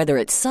look, whether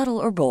it's subtle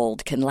or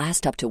bold, can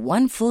last up to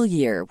 1 full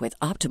year with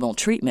optimal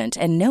treatment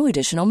and no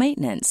additional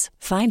maintenance.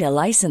 Find a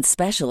licensed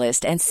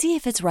specialist and see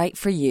if it's right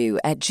for you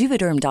at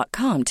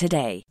Juvederm.com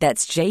today.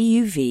 That's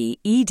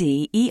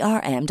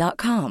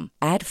JUVEDERM.com.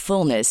 Add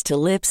fullness to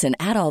lips in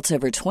adults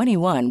over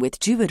 21 with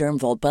Juvederm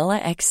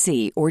Volbella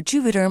XC or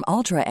Juvederm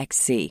Ultra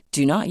XC.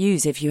 Do not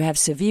use if you have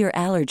severe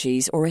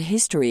allergies or a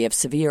history of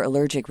severe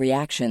allergic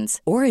reactions,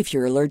 or if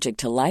you're allergic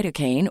to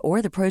lidocaine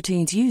or the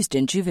proteins used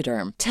in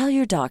Juvederm. Tell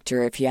your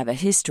doctor if you have a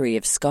history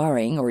of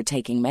scarring or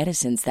taking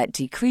medicines that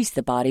decrease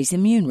the body's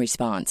immune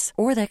response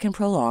or that can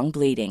prolong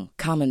bleeding.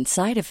 Common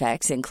side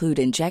effects include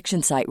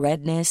injection site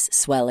redness,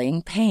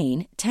 swelling,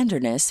 pain,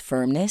 tenderness,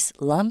 firmness,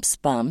 lumps,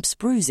 bumps,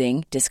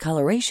 bruising,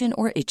 discoloration,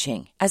 or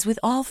itching. As with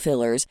all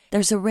fillers,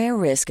 there's a rare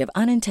risk of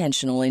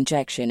unintentional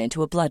injection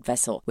into a blood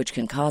vessel, which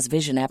can cause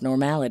vision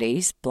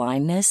abnormalities,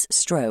 blindness,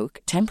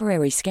 stroke,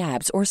 temporary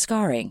scabs, or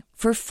scarring.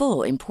 For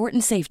full,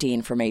 important safety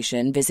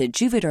information, visit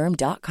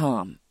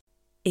Juvederm.com.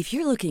 If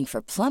you're looking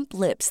for plump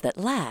lips that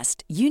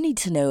last, you need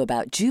to know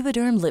about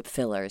Juvederm lip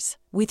fillers.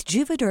 With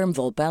Juvederm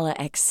Volbella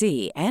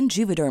XC and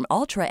Juvederm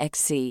Ultra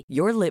XC,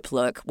 your lip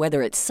look,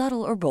 whether it's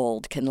subtle or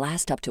bold, can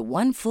last up to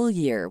 1 full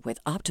year with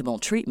optimal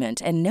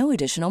treatment and no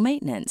additional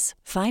maintenance.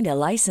 Find a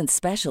licensed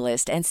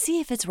specialist and see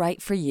if it's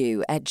right for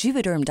you at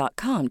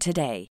Juvederm.com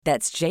today.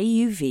 That's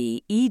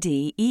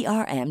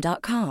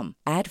JUVEDERM.com.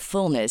 Add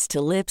fullness to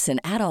lips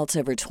in adults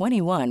over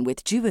 21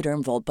 with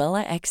Juvederm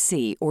Volbella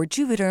XC or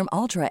Juvederm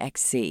Ultra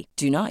XC.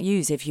 Do not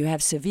use if you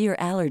have severe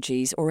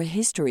allergies or a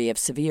history of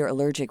severe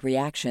allergic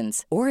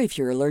reactions, or if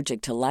you're allergic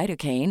to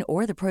lidocaine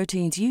or the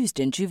proteins used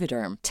in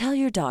Juvederm. Tell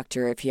your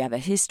doctor if you have a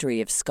history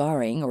of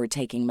scarring or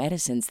taking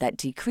medicines that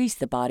decrease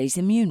the body's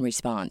immune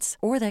response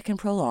or that can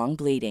prolong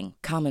bleeding.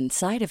 Common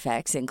side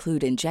effects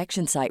include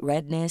injection site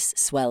redness,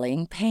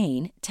 swelling,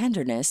 pain,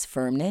 tenderness,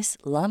 firmness,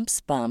 lumps,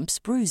 bumps,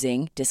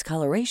 bruising,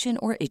 discoloration,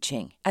 or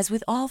itching. As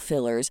with all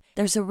fillers,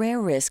 there's a rare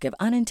risk of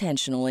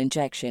unintentional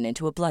injection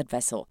into a blood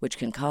vessel, which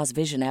can cause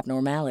vision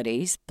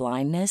abnormalities,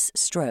 blindness,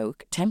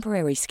 stroke,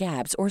 temporary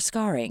scabs, or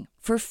scarring.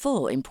 For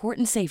full,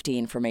 important safety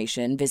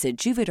information, visit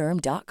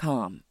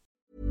Juvederm.com.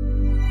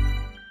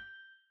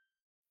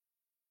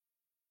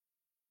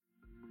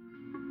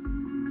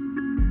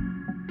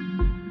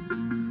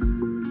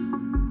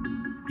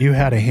 You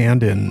had a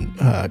hand in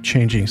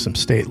changing some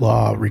state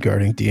law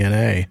regarding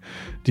DNA.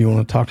 Do you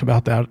want to talk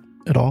about that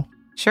at all?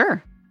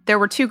 Sure. There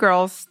were 2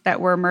 girls that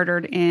were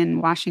murdered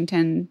in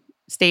Washington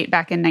State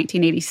back in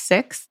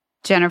 1986,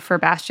 Jennifer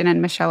Bastian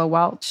and Michelle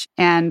Welch.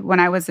 And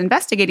when I was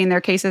investigating their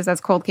cases as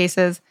cold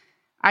cases,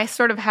 I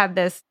sort of had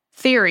this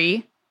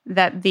theory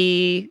that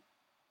the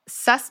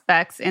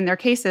suspects in their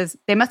cases,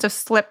 they must have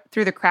slipped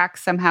through the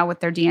cracks somehow with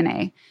their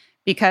DNA.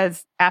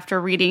 Because after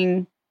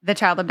reading the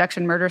child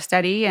abduction murder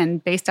study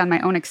and based on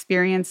my own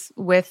experience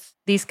with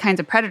these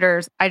kinds of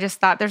predators, I just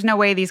thought there's no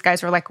way these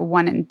guys are like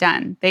one and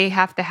done. They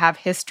have to have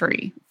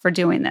history for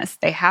doing this.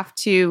 They have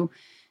to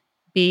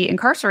be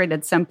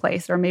incarcerated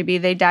someplace, or maybe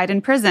they died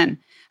in prison.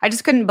 I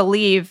just couldn't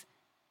believe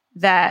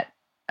that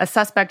a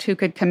suspect who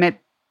could commit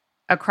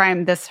a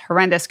crime this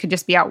horrendous could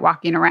just be out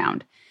walking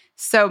around.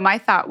 So my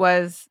thought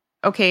was,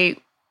 okay,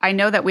 I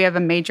know that we have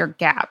a major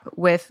gap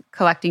with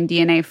collecting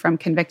DNA from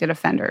convicted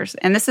offenders.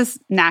 And this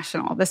is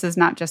national. This is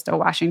not just a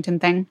Washington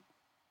thing.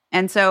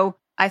 And so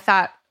I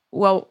thought,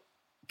 well,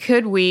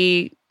 could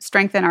we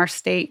strengthen our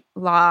state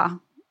law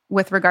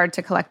with regard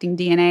to collecting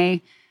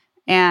DNA?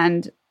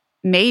 And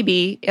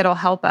maybe it'll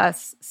help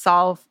us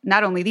solve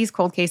not only these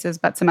cold cases,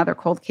 but some other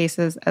cold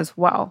cases as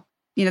well.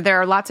 You know,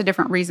 there are lots of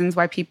different reasons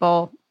why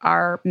people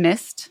are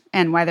missed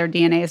and why their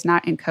DNA is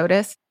not in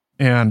CODIS.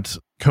 And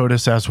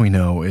CODIS, as we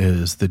know,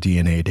 is the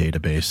DNA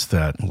database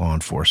that law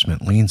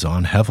enforcement leans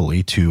on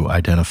heavily to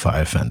identify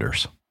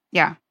offenders.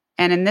 Yeah.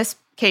 And in this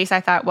case, I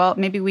thought, well,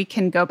 maybe we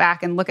can go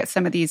back and look at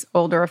some of these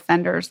older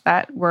offenders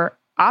that were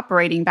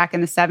operating back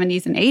in the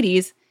 70s and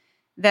 80s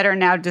that are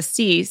now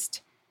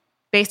deceased.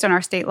 Based on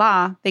our state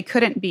law, they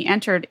couldn't be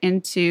entered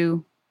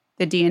into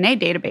the DNA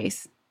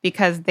database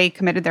because they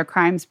committed their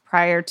crimes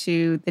prior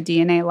to the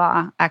DNA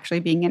law actually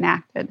being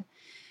enacted.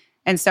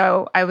 And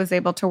so I was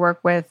able to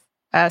work with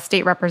a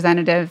state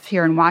representative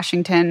here in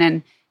Washington,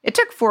 and it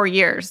took 4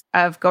 years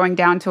of going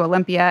down to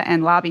Olympia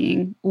and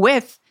lobbying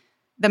with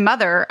the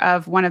mother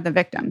of one of the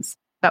victims.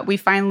 But we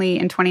finally,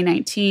 in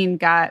 2019,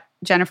 got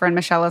Jennifer and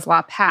Michelle's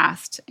law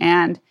passed,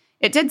 and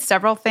it did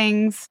several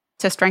things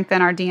to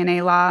strengthen our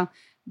DNA law.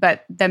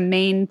 But the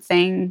main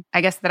thing,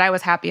 I guess, that I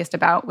was happiest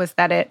about was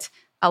that it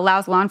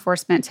allows law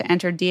enforcement to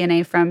enter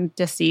DNA from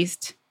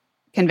deceased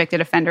convicted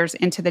offenders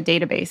into the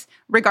database,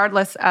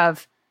 regardless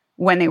of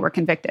when they were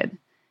convicted.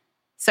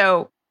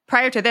 So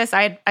prior to this,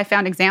 I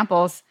found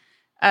examples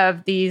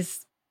of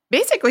these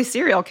basically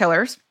serial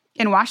killers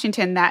in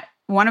Washington that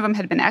one of them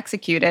had been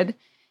executed,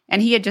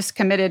 and he had just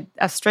committed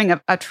a string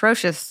of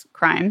atrocious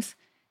crimes.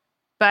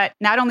 But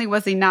not only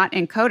was he not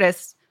in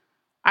CODIS,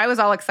 I was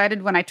all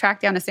excited when I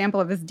tracked down a sample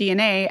of his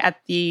DNA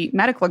at the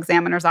medical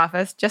examiner's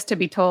office just to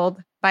be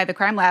told by the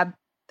crime lab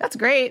that's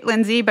great,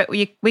 Lindsey, but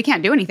we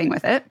can't do anything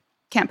with it.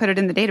 Can't put it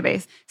in the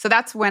database. So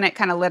that's when it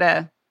kind of lit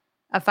a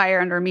fire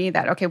under me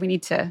that, okay, we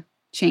need to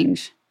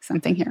change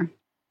something here.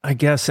 I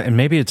guess, and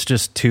maybe it's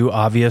just too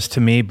obvious to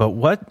me, but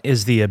what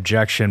is the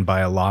objection by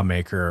a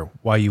lawmaker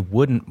why you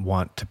wouldn't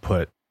want to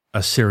put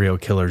a serial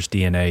killer's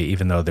DNA,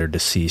 even though they're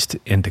deceased,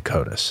 into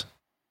CODIS?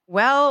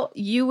 Well,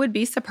 you would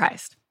be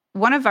surprised.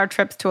 One of our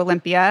trips to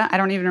Olympia, I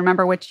don't even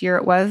remember which year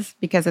it was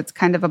because it's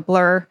kind of a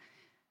blur.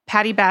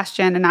 Patty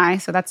Bastian and I,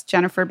 so that's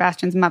Jennifer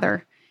Bastian's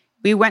mother,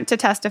 we went to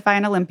testify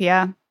in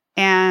Olympia,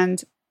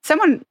 and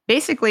someone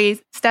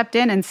basically stepped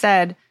in and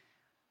said,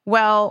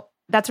 well,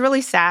 that's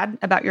really sad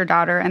about your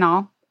daughter and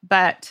all,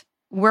 but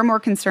we're more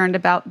concerned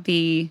about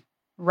the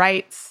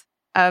rights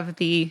of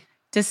the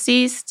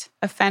deceased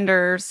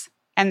offenders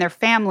and their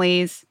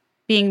families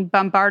being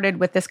bombarded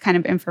with this kind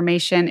of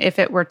information if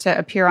it were to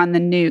appear on the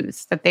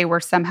news, that they were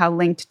somehow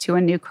linked to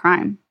a new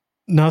crime.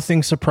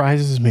 Nothing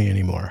surprises me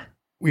anymore.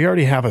 We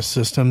already have a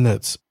system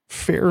that's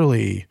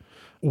fairly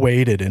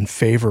weighted in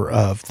favor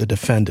of the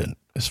defendant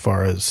as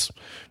far as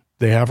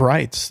they have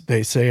rights.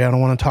 They say, I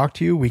don't want to talk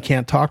to you. We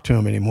can't talk to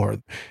him anymore.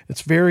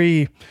 It's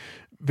very,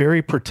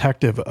 very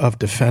protective of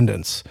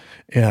defendants.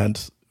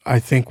 And I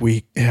think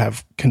we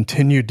have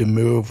continued to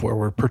move where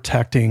we're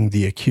protecting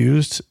the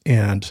accused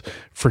and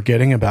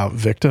forgetting about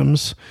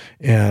victims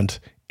and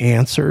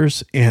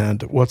answers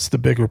and what's the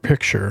bigger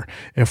picture.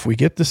 If we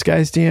get this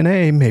guy's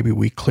DNA, maybe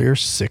we clear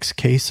 6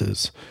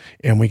 cases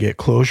and we get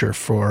closure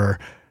for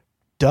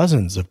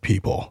dozens of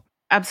people.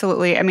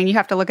 Absolutely. I mean, you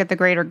have to look at the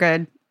greater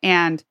good.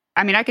 And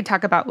I mean, I could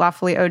talk about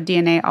lawfully owed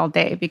DNA all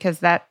day because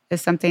that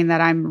is something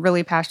that I'm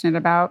really passionate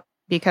about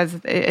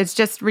because it's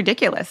just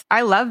ridiculous.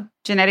 I love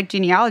genetic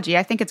genealogy.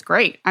 I think it's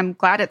great. I'm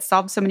glad it's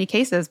solved so many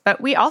cases,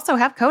 but we also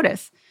have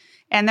CODIS.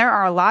 And there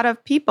are a lot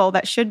of people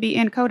that should be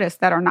in CODIS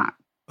that are not.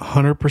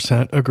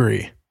 100%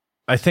 agree.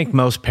 I think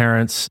most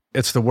parents,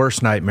 it's the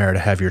worst nightmare to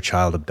have your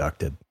child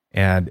abducted.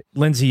 And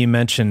Lindsey, you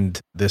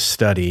mentioned this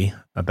study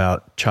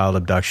about child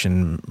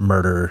abduction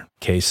murder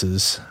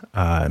cases,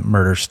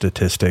 murder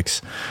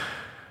statistics.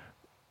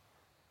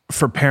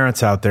 For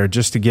parents out there,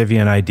 just to give you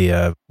an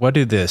idea, what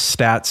do the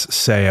stats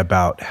say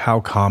about how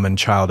common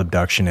child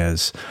abduction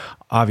is?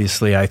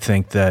 Obviously, I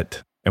think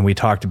that, and we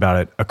talked about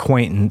it,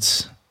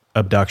 acquaintance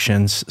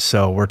abductions.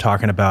 So we're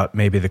talking about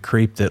maybe the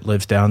creep that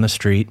lives down the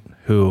street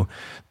who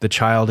the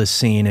child is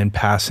seen in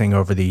passing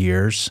over the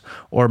years,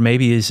 or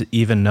maybe is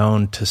even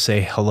known to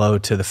say hello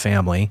to the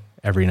family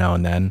every now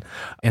and then.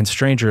 And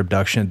stranger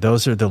abduction,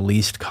 those are the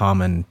least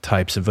common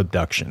types of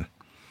abduction.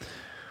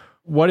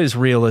 What is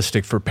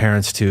realistic for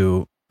parents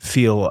to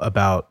feel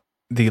about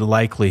the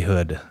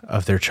likelihood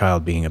of their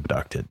child being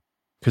abducted?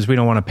 Because we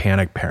don't want to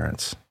panic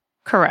parents.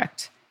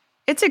 Correct.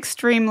 It's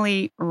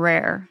extremely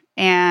rare.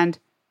 And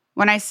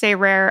when I say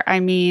rare, I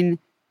mean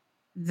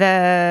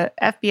the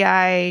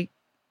FBI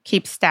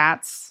keeps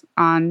stats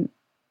on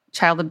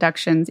child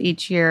abductions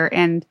each year,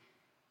 and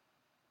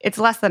it's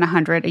less than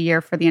 100 a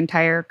year for the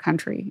entire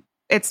country.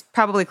 It's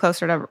probably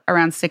closer to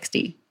around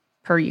 60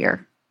 per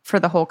year for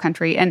the whole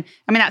country. And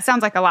I mean, that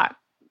sounds like a lot.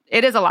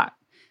 It is a lot.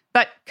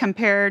 But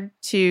compared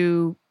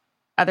to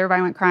other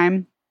violent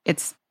crime,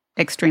 it's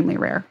extremely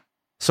rare.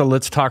 So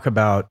let's talk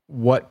about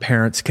what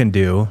parents can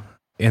do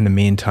in the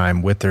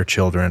meantime with their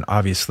children,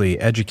 obviously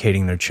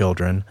educating their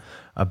children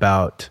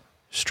about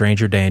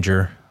stranger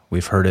danger.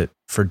 We've heard it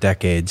for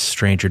decades,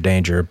 stranger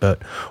danger.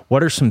 But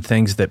what are some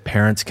things that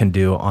parents can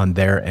do on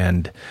their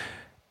end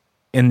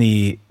in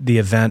the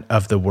event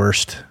of the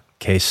worst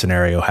case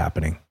scenario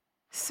happening?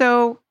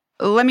 So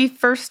let me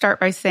first start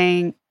by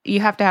saying you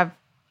have to have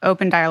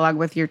open dialogue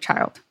with your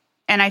child.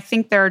 And I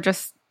think there are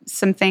just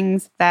some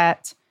things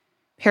that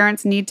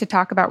parents need to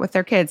talk about with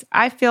their kids.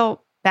 I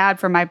feel bad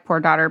for my poor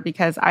daughter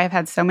because I have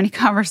had so many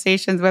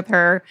conversations with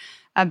her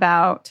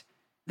about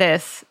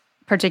this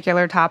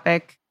particular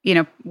topic,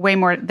 way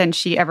more than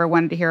she ever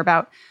wanted to hear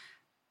about.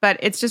 But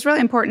it's just really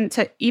important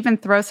to even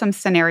throw some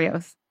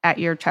scenarios at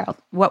your child.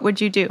 What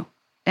would you do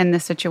in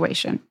this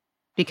situation?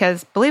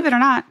 Because believe it or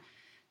not,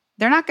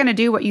 they're not going to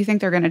do what you think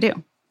they're going to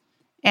do.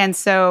 And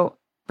so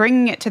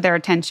bringing it to their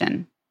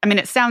attention. I mean,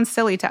 it sounds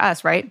silly to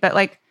us, right? But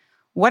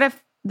what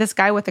if this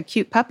guy with a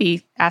cute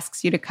puppy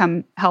asks you to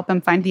come help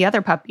him find the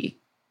other puppy,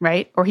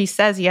 right? Or he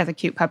says he has a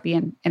cute puppy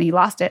and he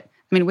lost it.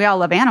 I mean, we all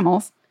love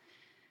animals,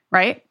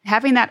 right?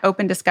 Having that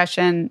open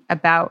discussion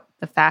about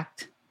the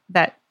fact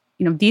that,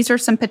 these are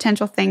some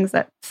potential things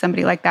that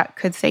somebody like that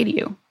could say to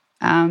you.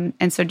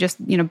 And so just,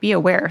 be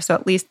aware. So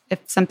at least if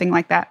something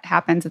like that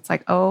happens, it's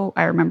like, oh,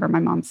 I remember my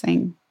mom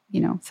saying,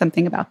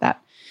 something about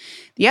that.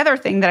 The other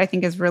thing that I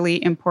think is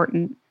really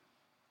important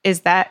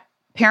is that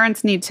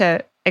parents need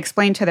to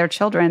explain to their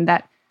children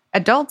that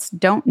adults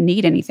don't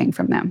need anything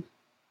from them.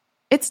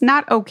 It's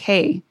not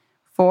okay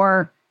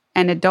for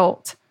an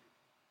adult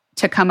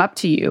to come up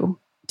to you,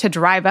 to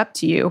drive up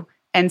to you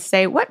and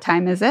say, what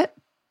time is it?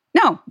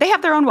 No, they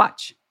have their own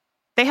watch.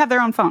 They have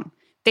their own phone.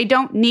 They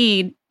don't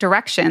need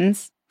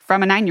directions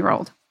from a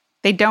 9-year-old.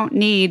 They don't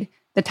need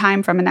the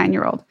time from a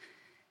 9-year-old.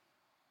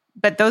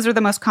 But those are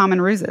the most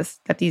common ruses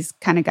that these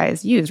kind of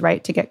guys use,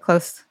 right? To get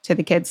close to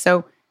the kids.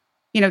 So,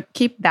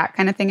 keep that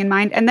kind of thing in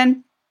mind. And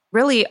then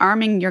really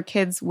arming your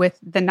kids with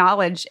the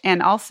knowledge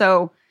and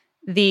also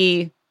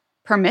the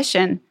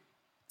permission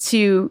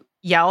to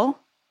yell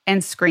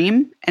and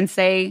scream and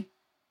say,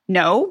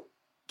 no,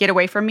 get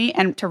away from me,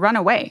 and to run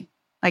away.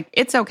 Like,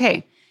 it's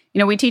okay.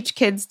 We teach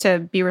kids to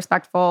be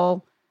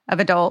respectful of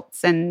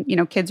adults, and,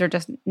 kids are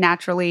just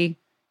naturally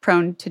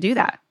prone to do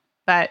that.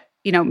 But,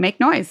 make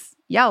noise,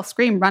 yell,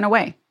 scream, run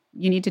away.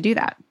 You need to do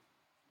that.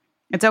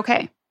 It's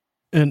okay.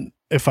 And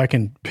if I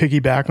can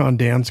piggyback on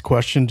Dan's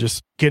question,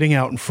 just getting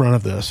out in front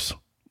of this,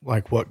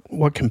 like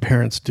what can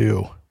parents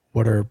do?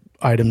 What are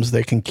items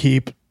they can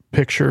keep,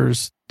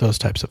 pictures, those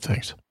types of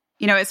things?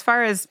 As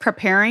far as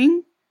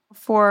preparing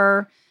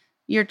for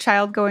your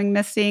child going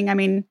missing, I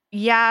mean,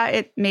 yeah,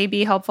 it may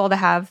be helpful to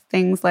have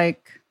things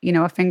like,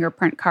 a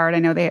fingerprint card. I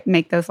know they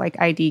make those like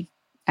ID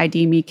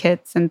me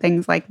kits and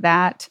things like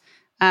that.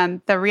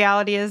 The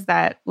reality is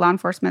that law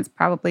enforcement's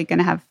probably going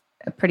to have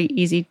a pretty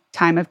easy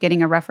time of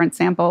getting a reference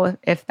sample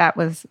if that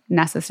was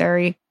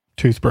necessary.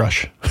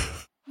 Toothbrush.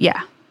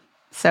 Yeah.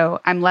 So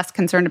I'm less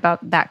concerned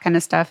about that kind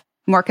of stuff.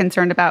 More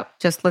concerned about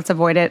just let's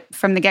avoid it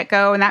from the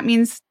get-go. And that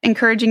means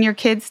encouraging your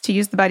kids to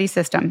use the buddy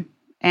system.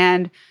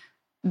 And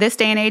this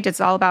day and age, it's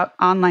all about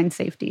online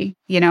safety.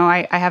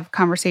 I have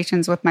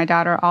conversations with my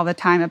daughter all the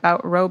time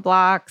about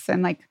Roblox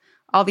and like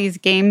all these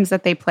games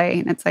that they play.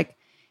 And it's like,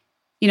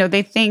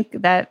 they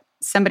think that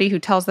somebody who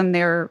tells them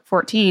they're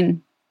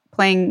 14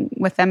 playing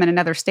with them in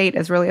another state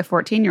is really a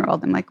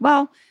 14-year-old. I'm like,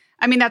 well,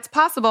 I mean, that's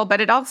possible, but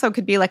it also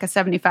could be like a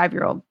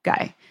 75-year-old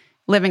guy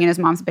living in his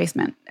mom's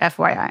basement,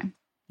 FYI.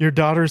 Your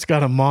daughter's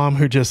got a mom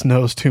who just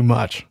knows too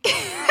much.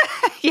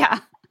 Yeah.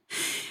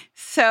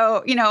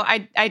 So,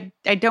 I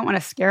don't want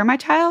to scare my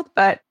child,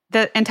 but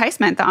the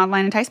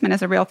online enticement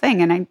is a real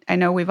thing. And I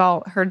know we've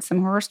all heard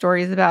some horror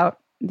stories about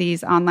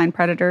these online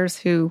predators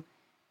who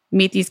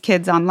meet these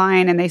kids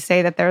online and they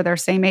say that they're their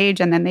same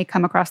age, and then they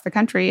come across the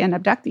country and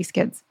abduct these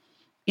kids.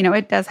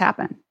 It does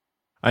happen.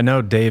 I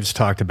know Dave's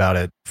talked about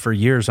it for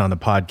years on the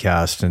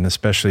podcast, and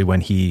especially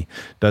when he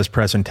does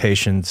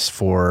presentations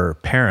for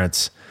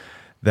parents,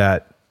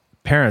 that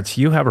parents,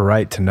 you have a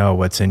right to know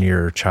what's in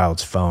your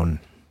child's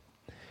phone.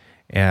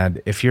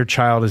 And if your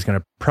child is going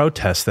to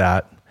protest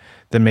that,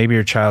 then maybe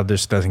your child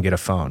just doesn't get a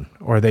phone,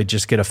 or they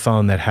just get a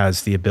phone that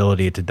has the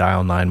ability to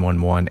dial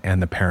 911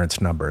 and the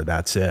parent's number.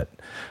 That's it.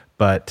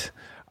 But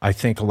I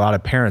think a lot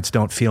of parents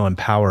don't feel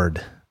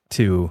empowered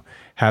to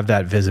have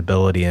that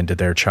visibility into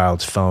their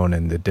child's phone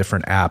and the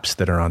different apps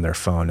that are on their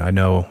phone. I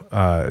know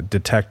a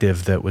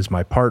detective that was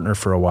my partner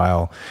for a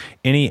while,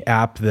 any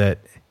app that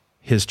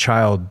his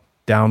child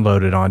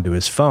downloaded onto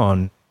his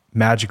phone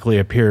magically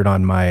appeared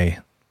on my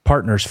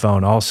partner's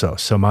phone also.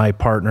 So my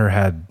partner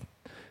had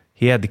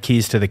the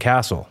keys to the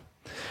castle.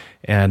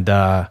 And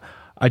I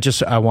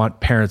want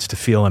parents to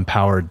feel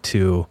empowered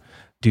to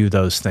do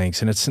those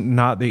things. And it's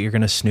not that you're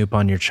going to snoop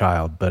on your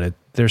child, but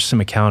there's some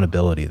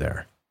accountability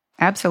there.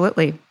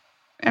 Absolutely.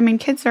 I mean,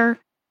 kids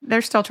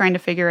they're still trying to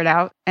figure it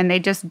out, and they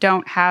just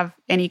don't have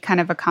any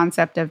kind of a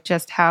concept of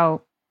just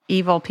how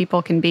evil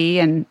people can be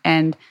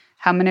and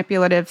how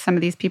manipulative some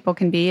of these people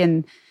can be.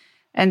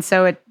 And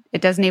so it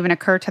doesn't even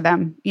occur to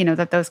them,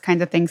 that those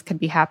kinds of things could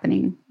be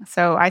happening.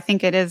 So I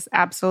think it is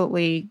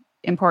absolutely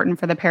important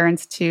for the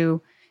parents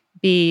to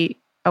be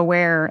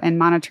aware and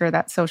monitor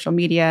that social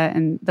media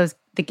and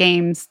the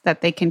games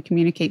that they can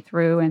communicate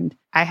through. And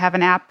I have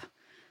an app,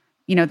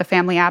 the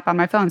family app on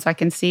my phone, so I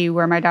can see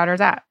where my daughter's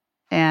at.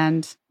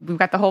 And we've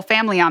got the whole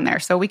family on there,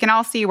 so we can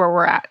all see where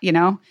we're at,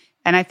 And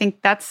I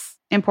think that's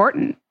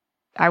important.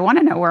 I want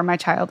to know where my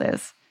child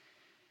is.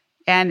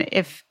 And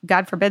if,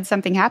 God forbid,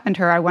 something happened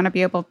to her, I want to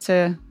be able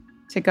to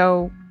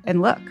go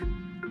and look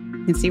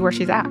and see where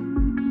she's at.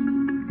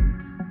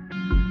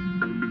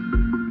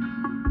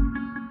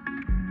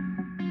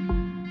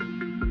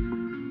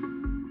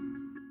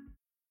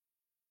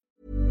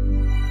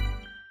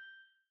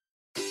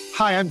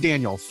 Hi, I'm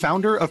Daniel,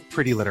 founder of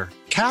Pretty Litter.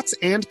 Cats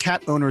and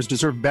cat owners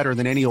deserve better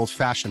than any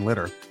old-fashioned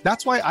litter.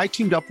 That's why I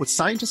teamed up with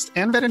scientists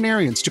and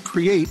veterinarians to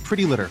create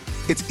Pretty Litter.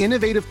 Its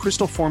innovative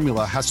crystal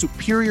formula has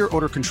superior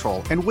odor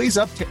control and weighs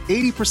up to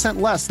 80%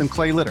 less than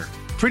clay litter.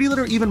 Pretty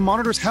Litter even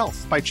monitors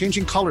health by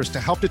changing colors to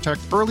help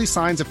detect early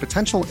signs of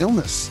potential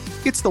illness.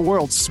 It's the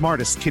world's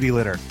smartest kitty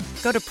litter.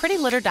 Go to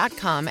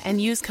prettylitter.com and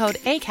use code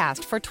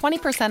ACAST for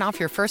 20% off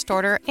your first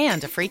order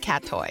and a free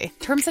cat toy.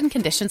 Terms and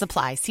conditions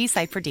apply. See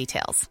site for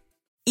details.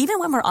 Even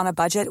when we're on a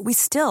budget, we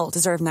still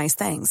deserve nice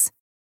things.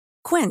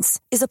 Quince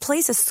is a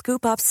place to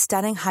scoop up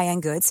stunning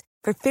high-end goods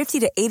for 50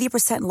 to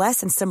 80%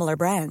 less than similar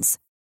brands.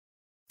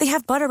 They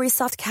have buttery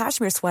soft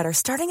cashmere sweaters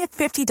starting at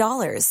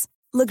 $50,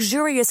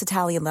 luxurious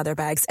Italian leather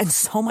bags, and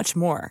so much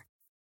more.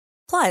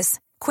 Plus,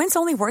 Quince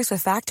only works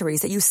with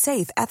factories that use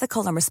safe,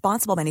 ethical, and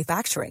responsible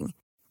manufacturing.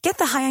 Get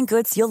the high-end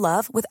goods you'll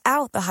love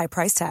without the high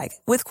price tag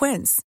with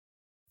Quince.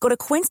 Go to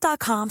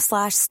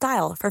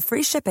quince.com/style for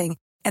free shipping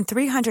and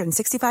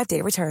 365-day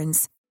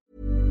returns.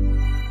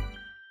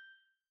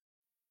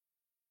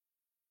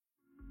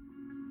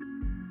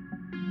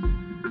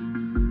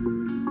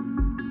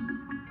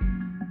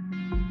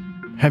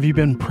 Have you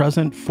been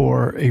present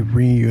for a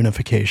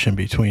reunification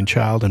between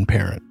child and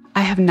parent?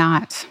 I have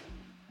not.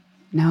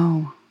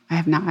 No, I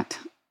have not.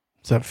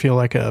 Does that feel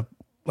like an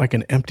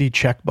empty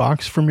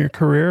checkbox from your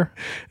career?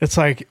 It's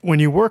like when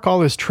you work all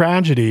this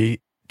tragedy,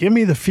 give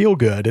me the feel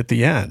good at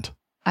the end.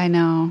 I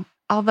know.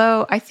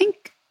 Although I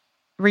think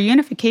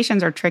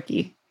reunifications are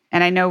tricky.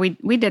 And I know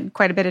we did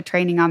quite a bit of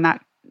training on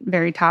that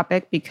very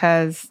topic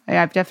because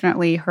I've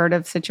definitely heard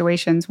of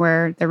situations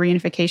where the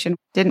reunification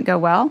didn't go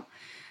well,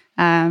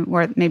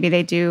 where maybe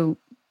they do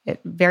it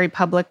very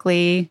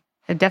publicly.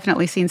 I've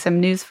definitely seen some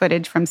news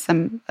footage from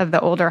some of the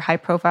older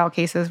high-profile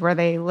cases where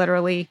they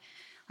literally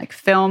like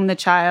film the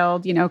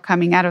child,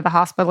 coming out of the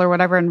hospital or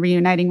whatever and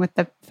reuniting with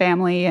the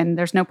family, and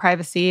there's no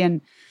privacy. And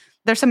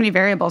there's so many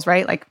variables,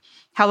 right? Like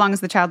how long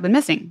has the child been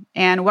missing?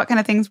 And what kind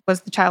of things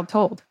was the child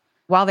told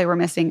while they were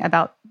missing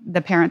about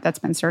the parent that's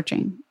been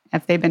searching?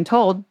 If they've been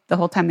told the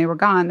whole time they were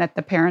gone that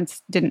the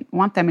parents didn't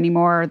want them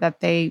anymore, or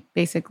that they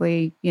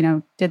basically,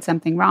 did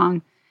something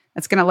wrong,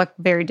 that's going to look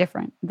very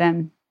different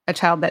than a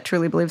child that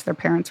truly believes their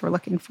parents were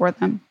looking for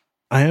them.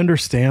 I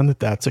understand that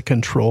that's a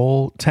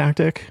control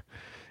tactic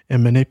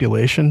and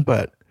manipulation,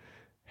 but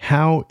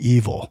how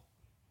evil?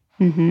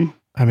 Mm-hmm.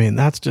 I mean,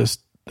 that's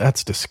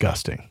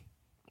disgusting.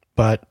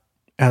 But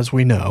as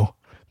we know,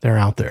 they're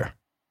out there.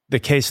 The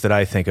case that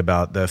I think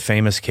about, the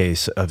famous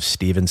case of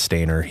Steven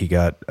Stainer, he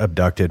got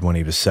abducted when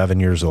he was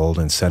 7 years old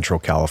in Central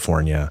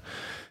California,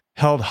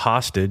 held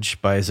hostage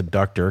by his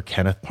abductor,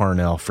 Kenneth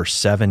Parnell, for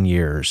 7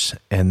 years.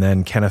 And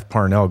then Kenneth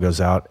Parnell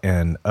goes out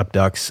and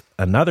abducts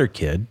another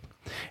kid.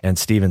 And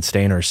Steven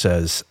Stainer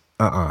says,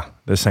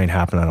 this ain't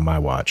happening on my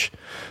watch.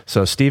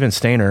 So Steven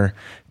Stainer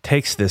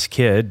takes this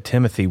kid,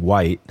 Timothy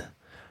White,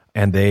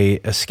 and they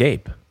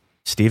escape.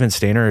 Steven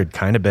Stainer had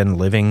kind of been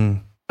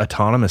living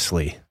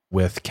autonomously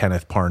with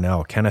Kenneth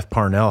Parnell. Kenneth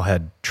Parnell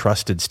had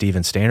trusted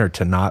Steven Stainer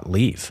to not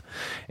leave.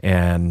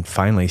 And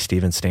finally,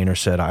 Steven Stainer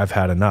said, I've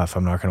had enough.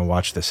 I'm not going to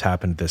watch this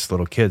happen to this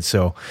little kid.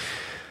 So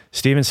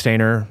Steven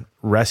Stainer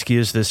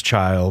rescues this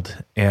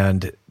child,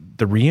 and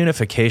the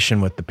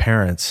reunification with the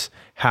parents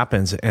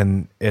happens,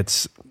 and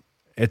it's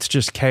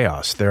just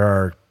chaos. There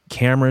are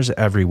cameras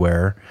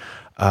everywhere.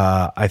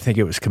 I think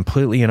it was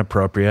completely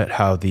inappropriate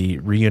how the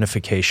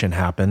reunification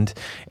happened.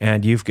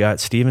 And you've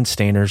got Steven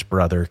Stainer's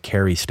brother,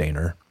 Cary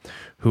Stainer,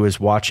 who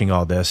is watching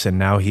all this, and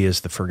now he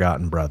is the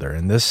forgotten brother.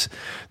 And this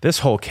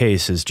whole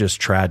case is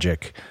just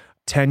tragic.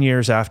 10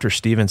 years after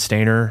Steven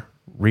Stainer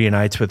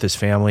reunites with his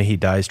family, he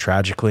dies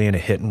tragically in a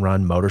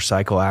hit-and-run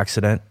motorcycle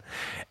accident.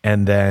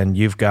 And then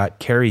you've got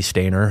Cary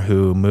Stainer,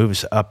 who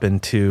moves up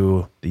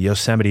into the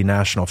Yosemite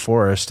National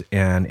Forest,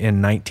 and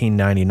in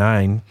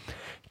 1999,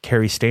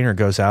 Cary Stainer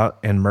goes out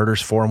and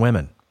murders 4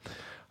 women.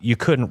 You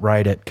couldn't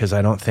write it because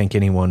I don't think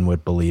anyone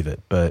would believe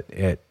it, but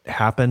it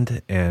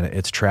happened, and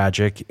it's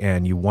tragic,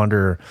 and you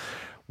wonder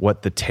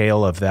what the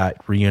tale of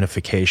that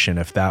reunification,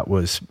 if that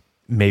was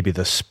maybe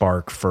the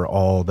spark for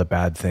all the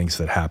bad things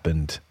that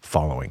happened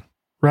following.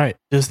 Right.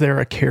 Is there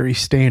a Cary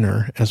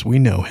Stainer as we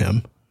know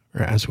him,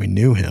 or as we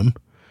knew him,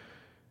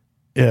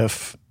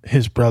 if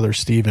his brother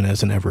Steven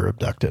isn't ever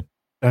abducted?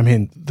 I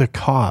mean, the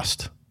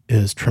cost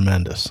is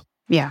tremendous.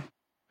 Yeah.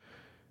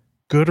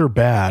 Good or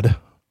bad,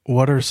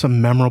 what are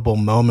some memorable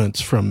moments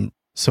from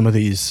some of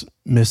these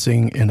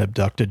missing and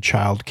abducted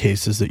child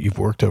cases that you've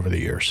worked over the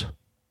years?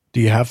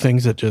 Do you have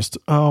things that just,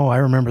 I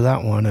remember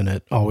that one, and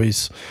it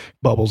always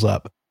bubbles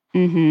up?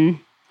 Mm-hmm.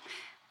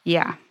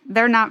 Yeah,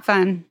 they're not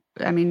fun.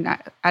 I mean,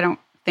 I don't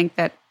think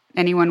that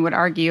anyone would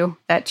argue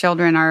that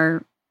children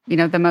are,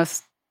 the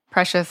most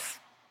precious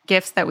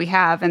gifts that we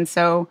have. And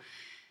so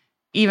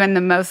even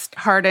the most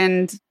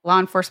hardened law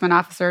enforcement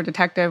officer,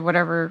 detective,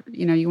 whatever,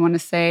 you want to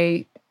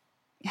say,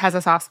 has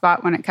a soft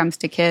spot when it comes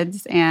to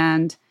kids.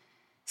 And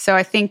so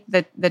I think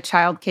that the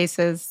child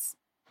cases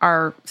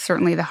are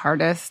certainly the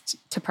hardest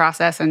to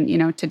process and,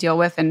 to deal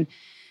with. And,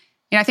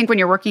 I think when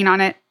you're working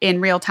on it in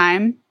real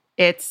time,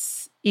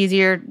 it's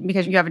easier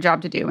because you have a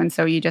job to do. And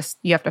so you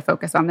have to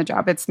focus on the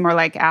job. It's more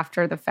like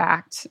after the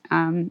fact.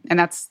 And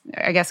that's,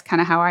 I guess,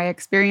 kind of how I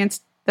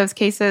experienced those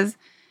cases.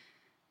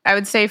 I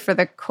would say for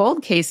the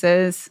cold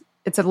cases,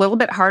 it's a little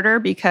bit harder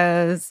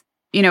because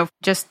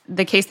just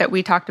the case that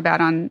we talked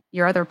about on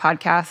your other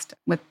podcast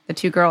with the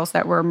 2 girls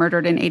that were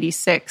murdered in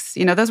 86,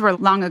 those were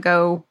long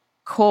ago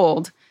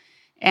cold.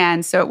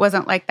 And so it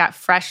wasn't like that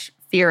fresh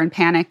fear and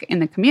panic in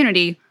the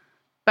community.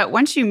 But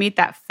once you meet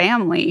that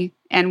family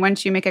and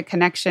once you make a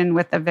connection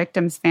with the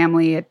victim's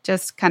family, it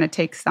just kind of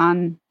takes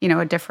on,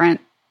 a different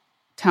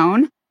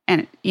tone.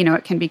 And,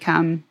 it can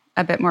become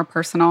a bit more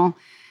personal.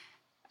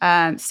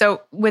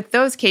 So with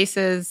those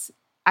cases,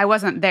 I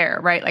wasn't there,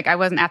 right? Like I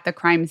wasn't at the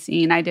crime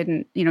scene. I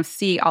didn't,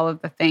 see all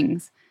of the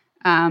things.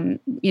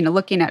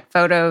 Looking at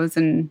photos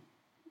and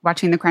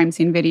watching the crime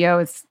scene video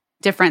is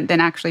different than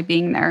actually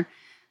being there.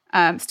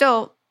 You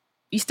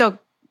still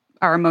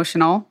are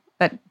emotional,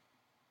 but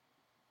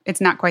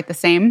it's not quite the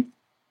same.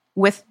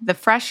 With the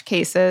fresh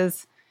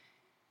cases,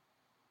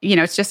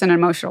 it's just an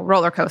emotional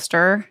roller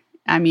coaster.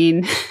 I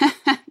mean,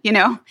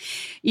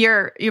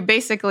 you're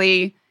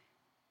basically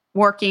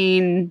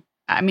working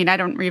I mean, I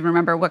don't even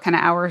remember what kind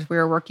of hours we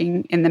were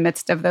working in the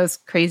midst of those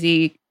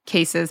crazy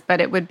cases,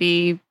 but it would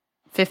be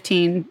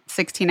 15,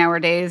 16-hour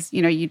days.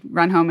 You'd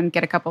run home and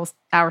get a couple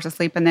hours of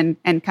sleep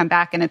and come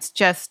back. And it's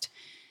just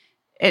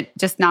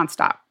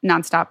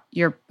nonstop.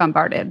 You're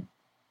bombarded.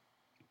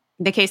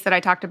 The case that I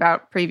talked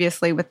about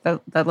previously with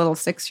the little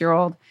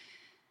 6-year-old,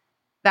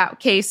 that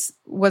case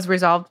was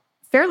resolved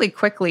fairly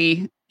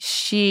quickly.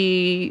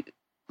 She,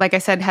 like I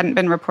said, hadn't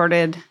been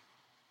reported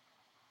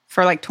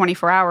for like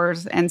 24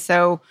 hours. And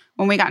so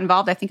when we got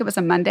involved, I think it was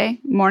a Monday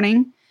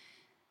morning.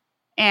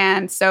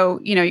 And so,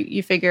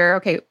 you figure,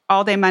 okay,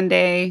 all day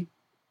Monday,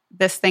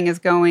 this thing is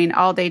going,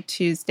 all day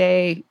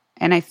Tuesday.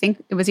 And I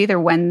think it was either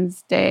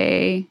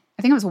Wednesday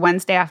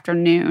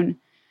afternoon,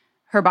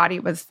 her body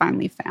was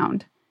finally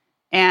found.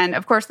 And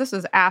of course, this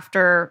was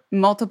after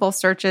multiple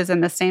searches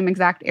in the same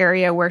exact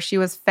area where she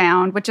was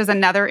found, which is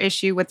another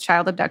issue with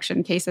child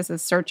abduction cases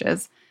is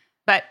searches.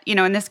 But,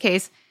 in this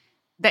case,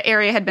 the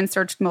area had been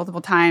searched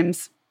multiple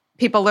times.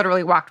 People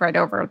literally walked right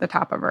over the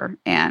top of her.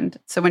 And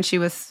so when she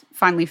was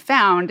finally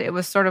found, it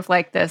was sort of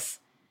like this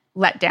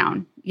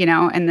letdown,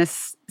 and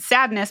this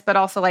sadness, but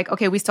also like,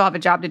 okay, we still have a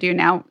job to do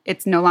now.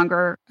 It's no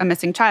longer a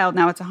missing child.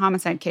 Now it's a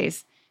homicide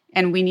case.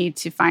 And we need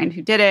to find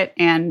who did it.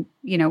 And,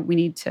 we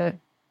need to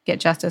get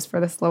justice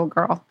for this little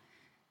girl.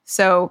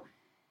 So,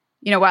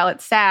 while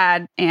it's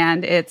sad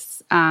and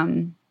it's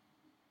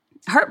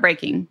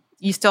heartbreaking,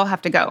 you still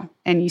have to go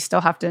and you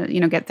still have to,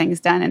 get things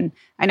done. And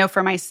I know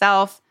for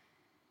myself,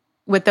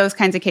 with those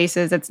kinds of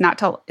cases, it's not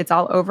till it's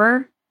all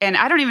over. And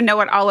I don't even know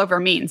what all over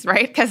means,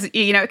 right? Because,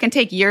 it can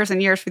take years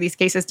and years for these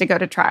cases to go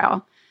to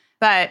trial.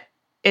 But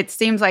it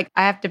seems like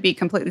I have to be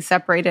completely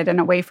separated and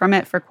away from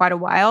it for quite a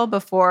while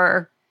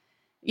before,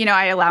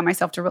 I allow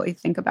myself to really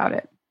think about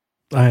it.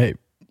 I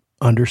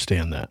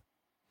understand that.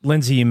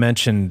 Lindsey, you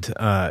mentioned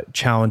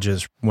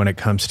challenges when it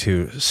comes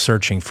to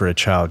searching for a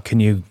child. Can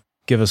you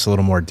give us a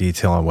little more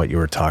detail on what you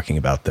were talking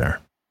about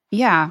there?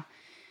 Yeah.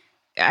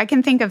 I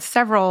can think of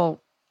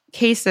several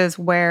cases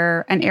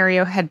where an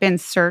area had been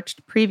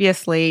searched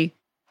previously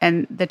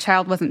and the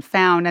child wasn't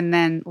found. And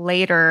then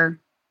later,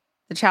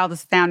 the child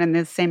is found in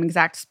the same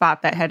exact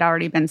spot that had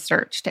already been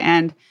searched.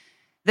 And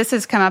this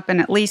has come up in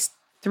at least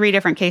 3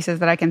 different cases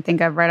that I can think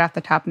of right off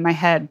the top of my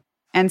head.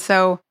 And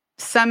so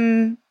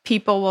some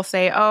people will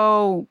say,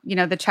 oh,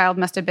 the child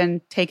must have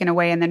been taken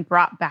away and then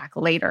brought back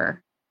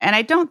later. And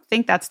I don't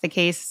think that's the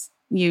case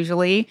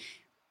usually.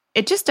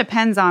 It just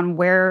depends on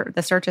where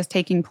the search is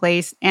taking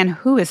place and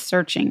who is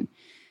searching.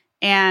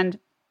 And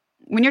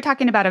when you're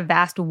talking about a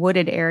vast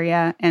wooded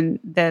area, and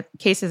the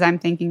cases I'm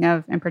thinking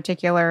of in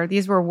particular,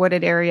 these were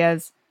wooded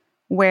areas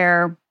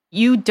where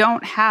you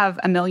don't have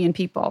 1 million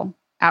people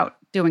out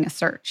doing a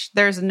search.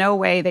 There's no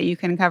way that you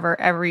can cover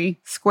every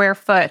square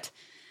foot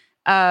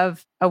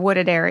of a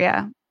wooded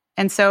area.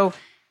 And so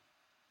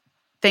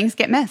things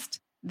get missed.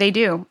 They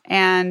do.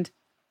 And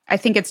I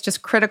think it's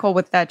just critical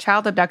with the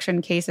child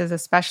abduction cases,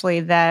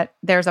 especially, that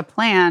there's a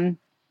plan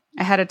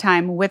ahead of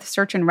time with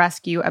search and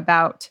rescue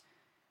about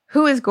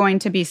who is going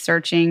to be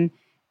searching.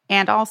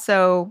 And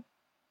also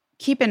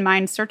keep in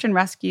mind, search and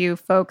rescue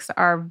folks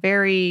are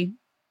very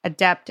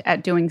adept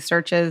at doing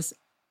searches,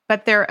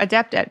 but they're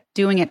adept at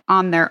doing it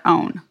on their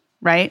own,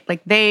 right?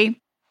 Like they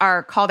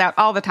are called out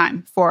all the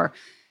time for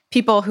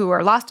people who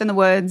are lost in the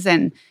woods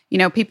and,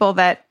 people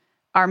that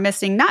are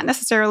missing, not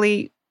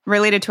necessarily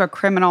related to a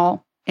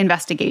criminal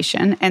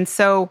investigation. And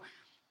so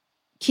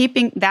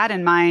keeping that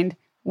in mind,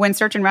 when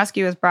search and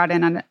rescue is brought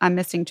in on a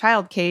missing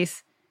child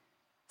case,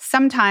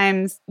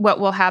 sometimes what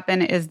will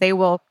happen is they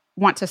will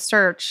want to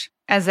search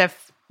as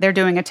if they're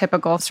doing a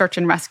typical search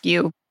and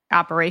rescue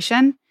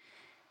operation.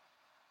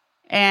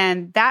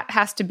 And that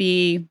has to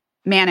be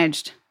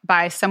managed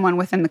by someone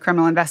within the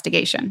criminal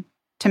investigation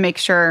to make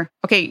sure,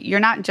 okay, you're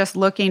not just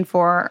looking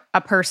for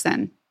a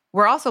person.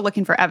 We're also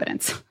looking for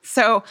evidence.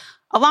 So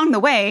along the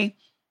way,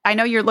 I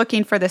know you're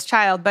looking for this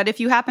child, but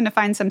if you happen to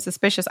find some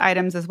suspicious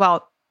items as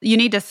well, you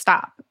need to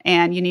stop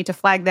and you need to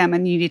flag them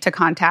and you need to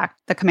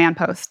contact the command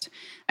post.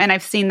 And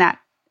I've seen that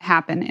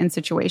happen in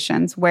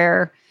situations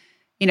where,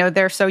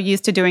 they're so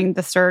used to doing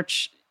the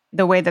search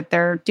the way that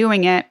they're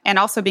doing it and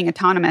also being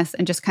autonomous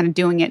and just kind of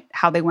doing it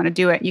how they want to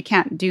do it. You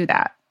can't do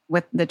that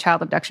with the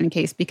child abduction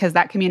case because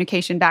that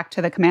communication back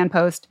to the command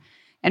post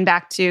and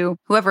back to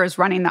whoever is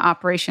running the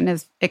operation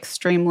is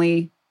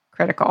extremely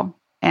critical.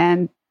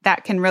 And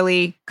that can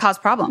really cause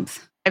problems.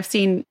 I've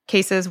seen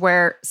cases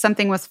where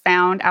something was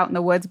found out in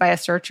the woods by a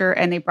searcher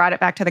and they brought it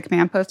back to the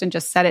command post and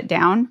just set it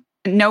down.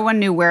 No one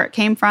knew where it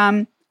came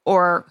from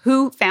or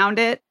who found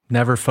it.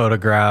 Never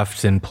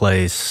photographed in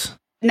place.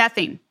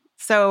 Nothing.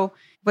 So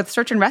with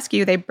search and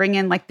rescue, they bring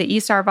in like the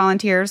ESAR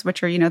volunteers,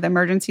 which are, the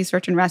emergency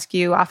search and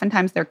rescue.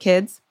 Oftentimes they're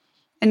kids.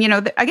 And,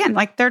 again,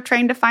 like they're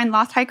trained to find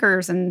lost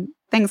hikers and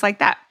things like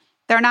that.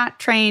 They're not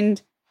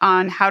trained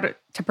on how to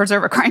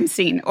preserve a crime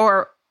scene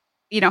or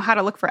how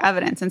to look for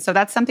evidence. And so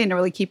that's something to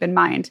really keep in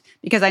mind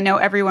because I know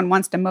everyone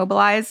wants to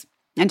mobilize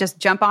and just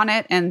jump on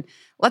it and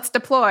let's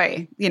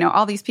deploy,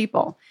 all these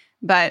people.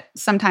 But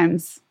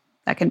sometimes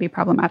that can be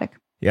problematic.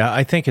 Yeah,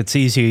 I think it's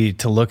easy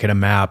to look at a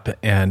map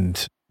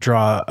and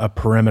draw a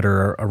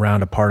perimeter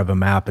around a part of a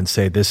map and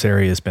say this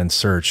area has been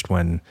searched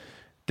when,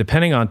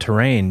 depending on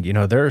terrain,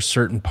 there are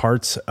certain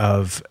parts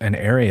of an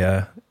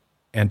area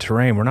and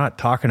terrain. We're not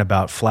talking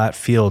about flat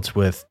fields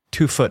with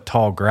 2-foot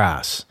tall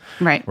grass.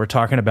 Right. We're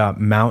talking about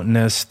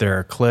mountainous, there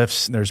are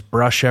cliffs, there's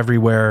brush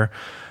everywhere.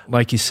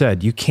 Like you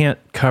said, you can't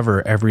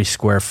cover every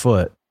square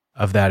foot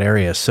of that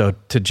area. So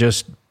to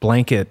just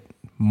blanket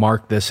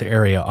mark this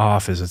area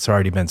off as it's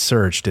already been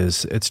searched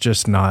it's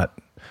just not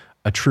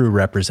a true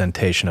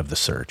representation of the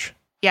search.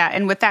 Yeah.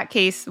 And with that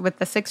case, with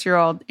the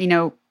 6-year-old,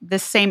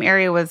 this same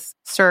area was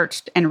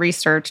searched and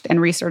researched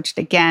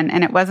again.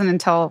 And it wasn't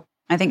until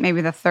I think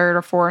maybe the 3rd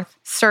or 4th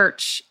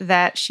search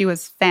that she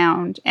was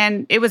found.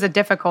 And it was a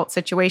difficult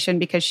situation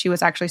because she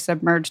was actually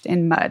submerged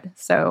in mud.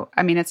 So,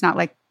 it's not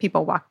like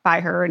people walked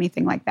by her or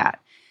anything like that.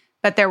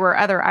 But there were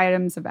other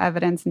items of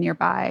evidence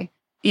nearby.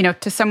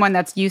 To someone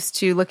that's used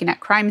to looking at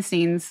crime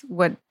scenes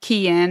would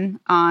key in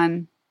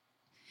on,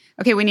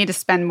 okay, we need to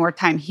spend more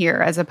time here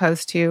as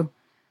opposed to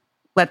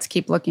let's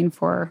keep looking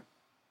for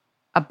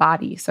a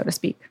body, so to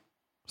speak.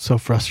 So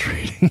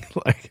frustrating.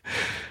 Like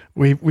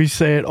we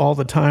say it all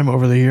the time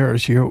over the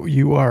years.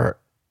 You are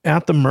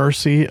at the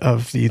mercy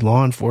of the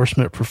law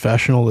enforcement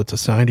professional that's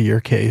assigned to your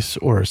case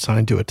or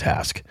assigned to a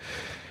task.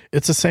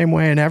 It's the same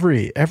way in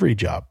every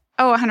job.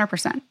 Oh,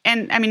 100%.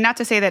 And not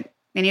to say that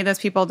any of those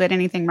people did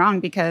anything wrong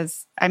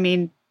because,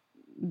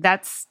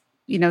 that's,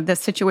 the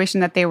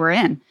situation that they were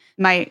in.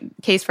 My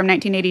case from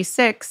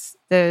 1986,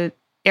 the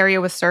area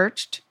was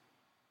searched.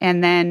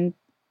 And then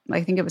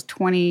I think it was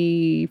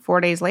 24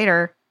 days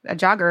later, a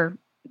jogger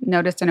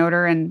noticed an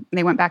odor and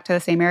they went back to the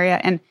same area.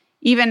 And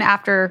even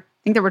after,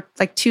 I think there were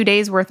like 2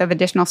 days worth of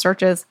additional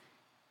searches.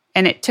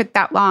 And it took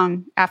that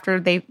long after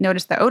they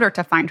noticed the odor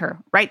to find her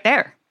right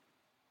there.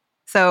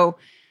 So,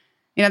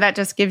 that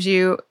just gives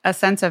you a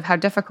sense of how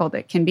difficult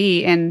it can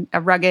be in a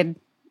rugged,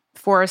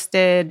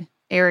 forested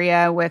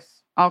area with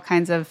all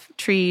kinds of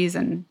trees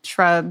and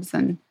shrubs.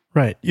 And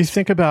right. You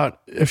think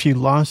about if you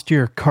lost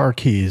your car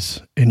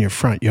keys in your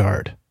front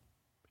yard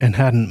and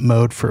hadn't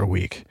mowed for a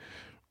week,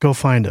 go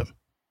find them.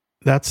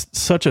 That's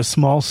such a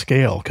small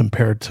scale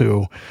compared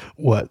to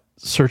what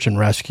search and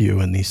rescue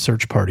and these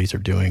search parties are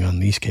doing on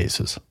these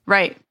cases.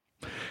 Right.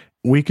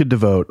 We could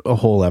devote a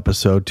whole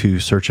episode to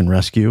search and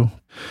rescue.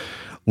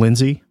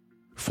 Lindsey,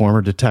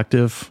 former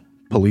detective,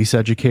 police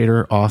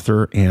educator,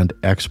 author, and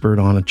expert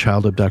on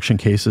child abduction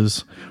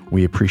cases.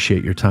 We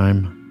appreciate your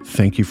time.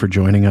 Thank you for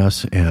joining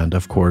us. And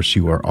of course,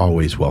 you are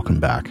always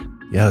welcome back.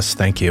 Yes,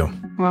 thank you.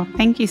 Well,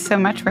 thank you so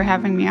much for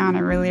having me on. I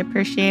really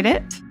appreciate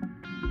it.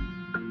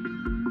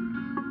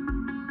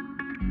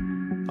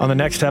 On the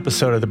next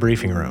episode of The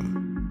Briefing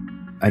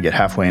Room. I get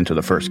halfway into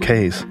the first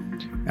case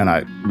and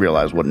I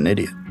realize what an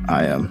idiot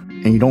I am.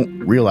 And you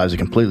don't realize it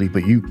completely,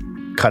 but you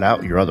cut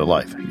out your other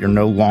life. You're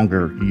no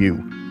longer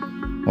you.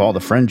 All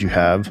the friends you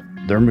have,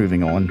 they're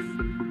moving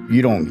on.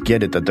 You don't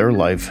get it that their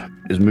life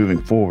is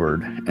moving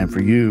forward. And for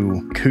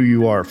you, who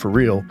you are for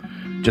real,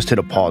 just hit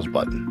a pause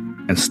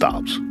button and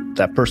stops.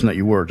 That person that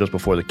you were just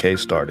before the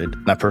case started,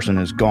 that person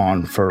is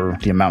gone for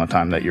the amount of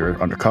time that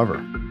you're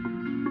undercover.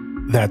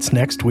 That's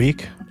next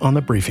week on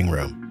The Briefing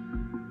Room.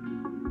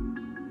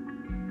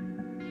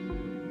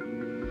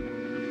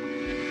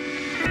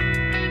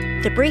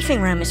 The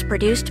Briefing Room is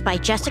produced by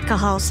Jessica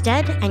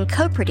Halstead and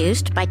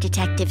co-produced by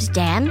Detectives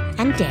Dan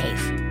and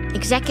Dave.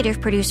 Executive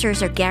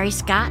producers are Gary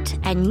Scott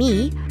and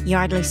me,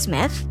 Yardley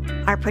Smith.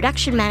 Our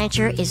production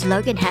manager is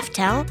Logan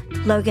Heftel.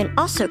 Logan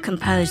also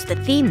composed the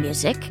theme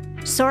music.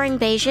 Soren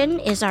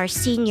Bajan is our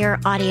senior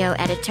audio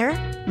editor.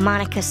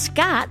 Monica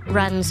Scott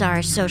runs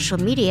our social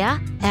media.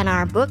 And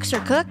our books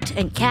are cooked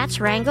and cats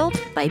wrangled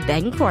by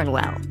Ben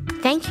Cornwell.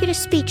 Thank you to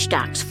Speech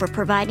Docs for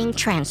providing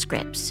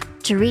transcripts.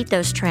 To read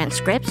those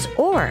transcripts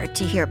or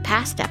to hear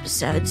past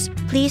episodes,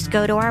 please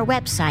go to our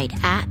website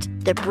at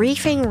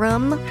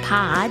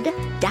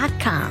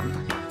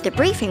thebriefingroompod.com. The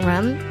Briefing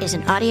Room is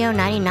an Audio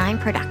 99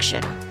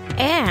 production.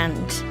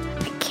 And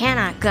I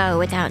cannot go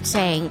without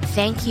saying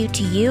thank you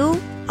to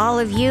you. All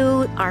of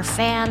you are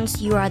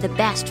fans. You are the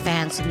best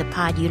fans in the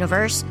pod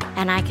universe.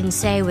 And I can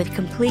say with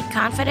complete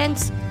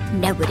confidence,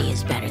 nobody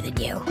is better than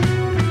you.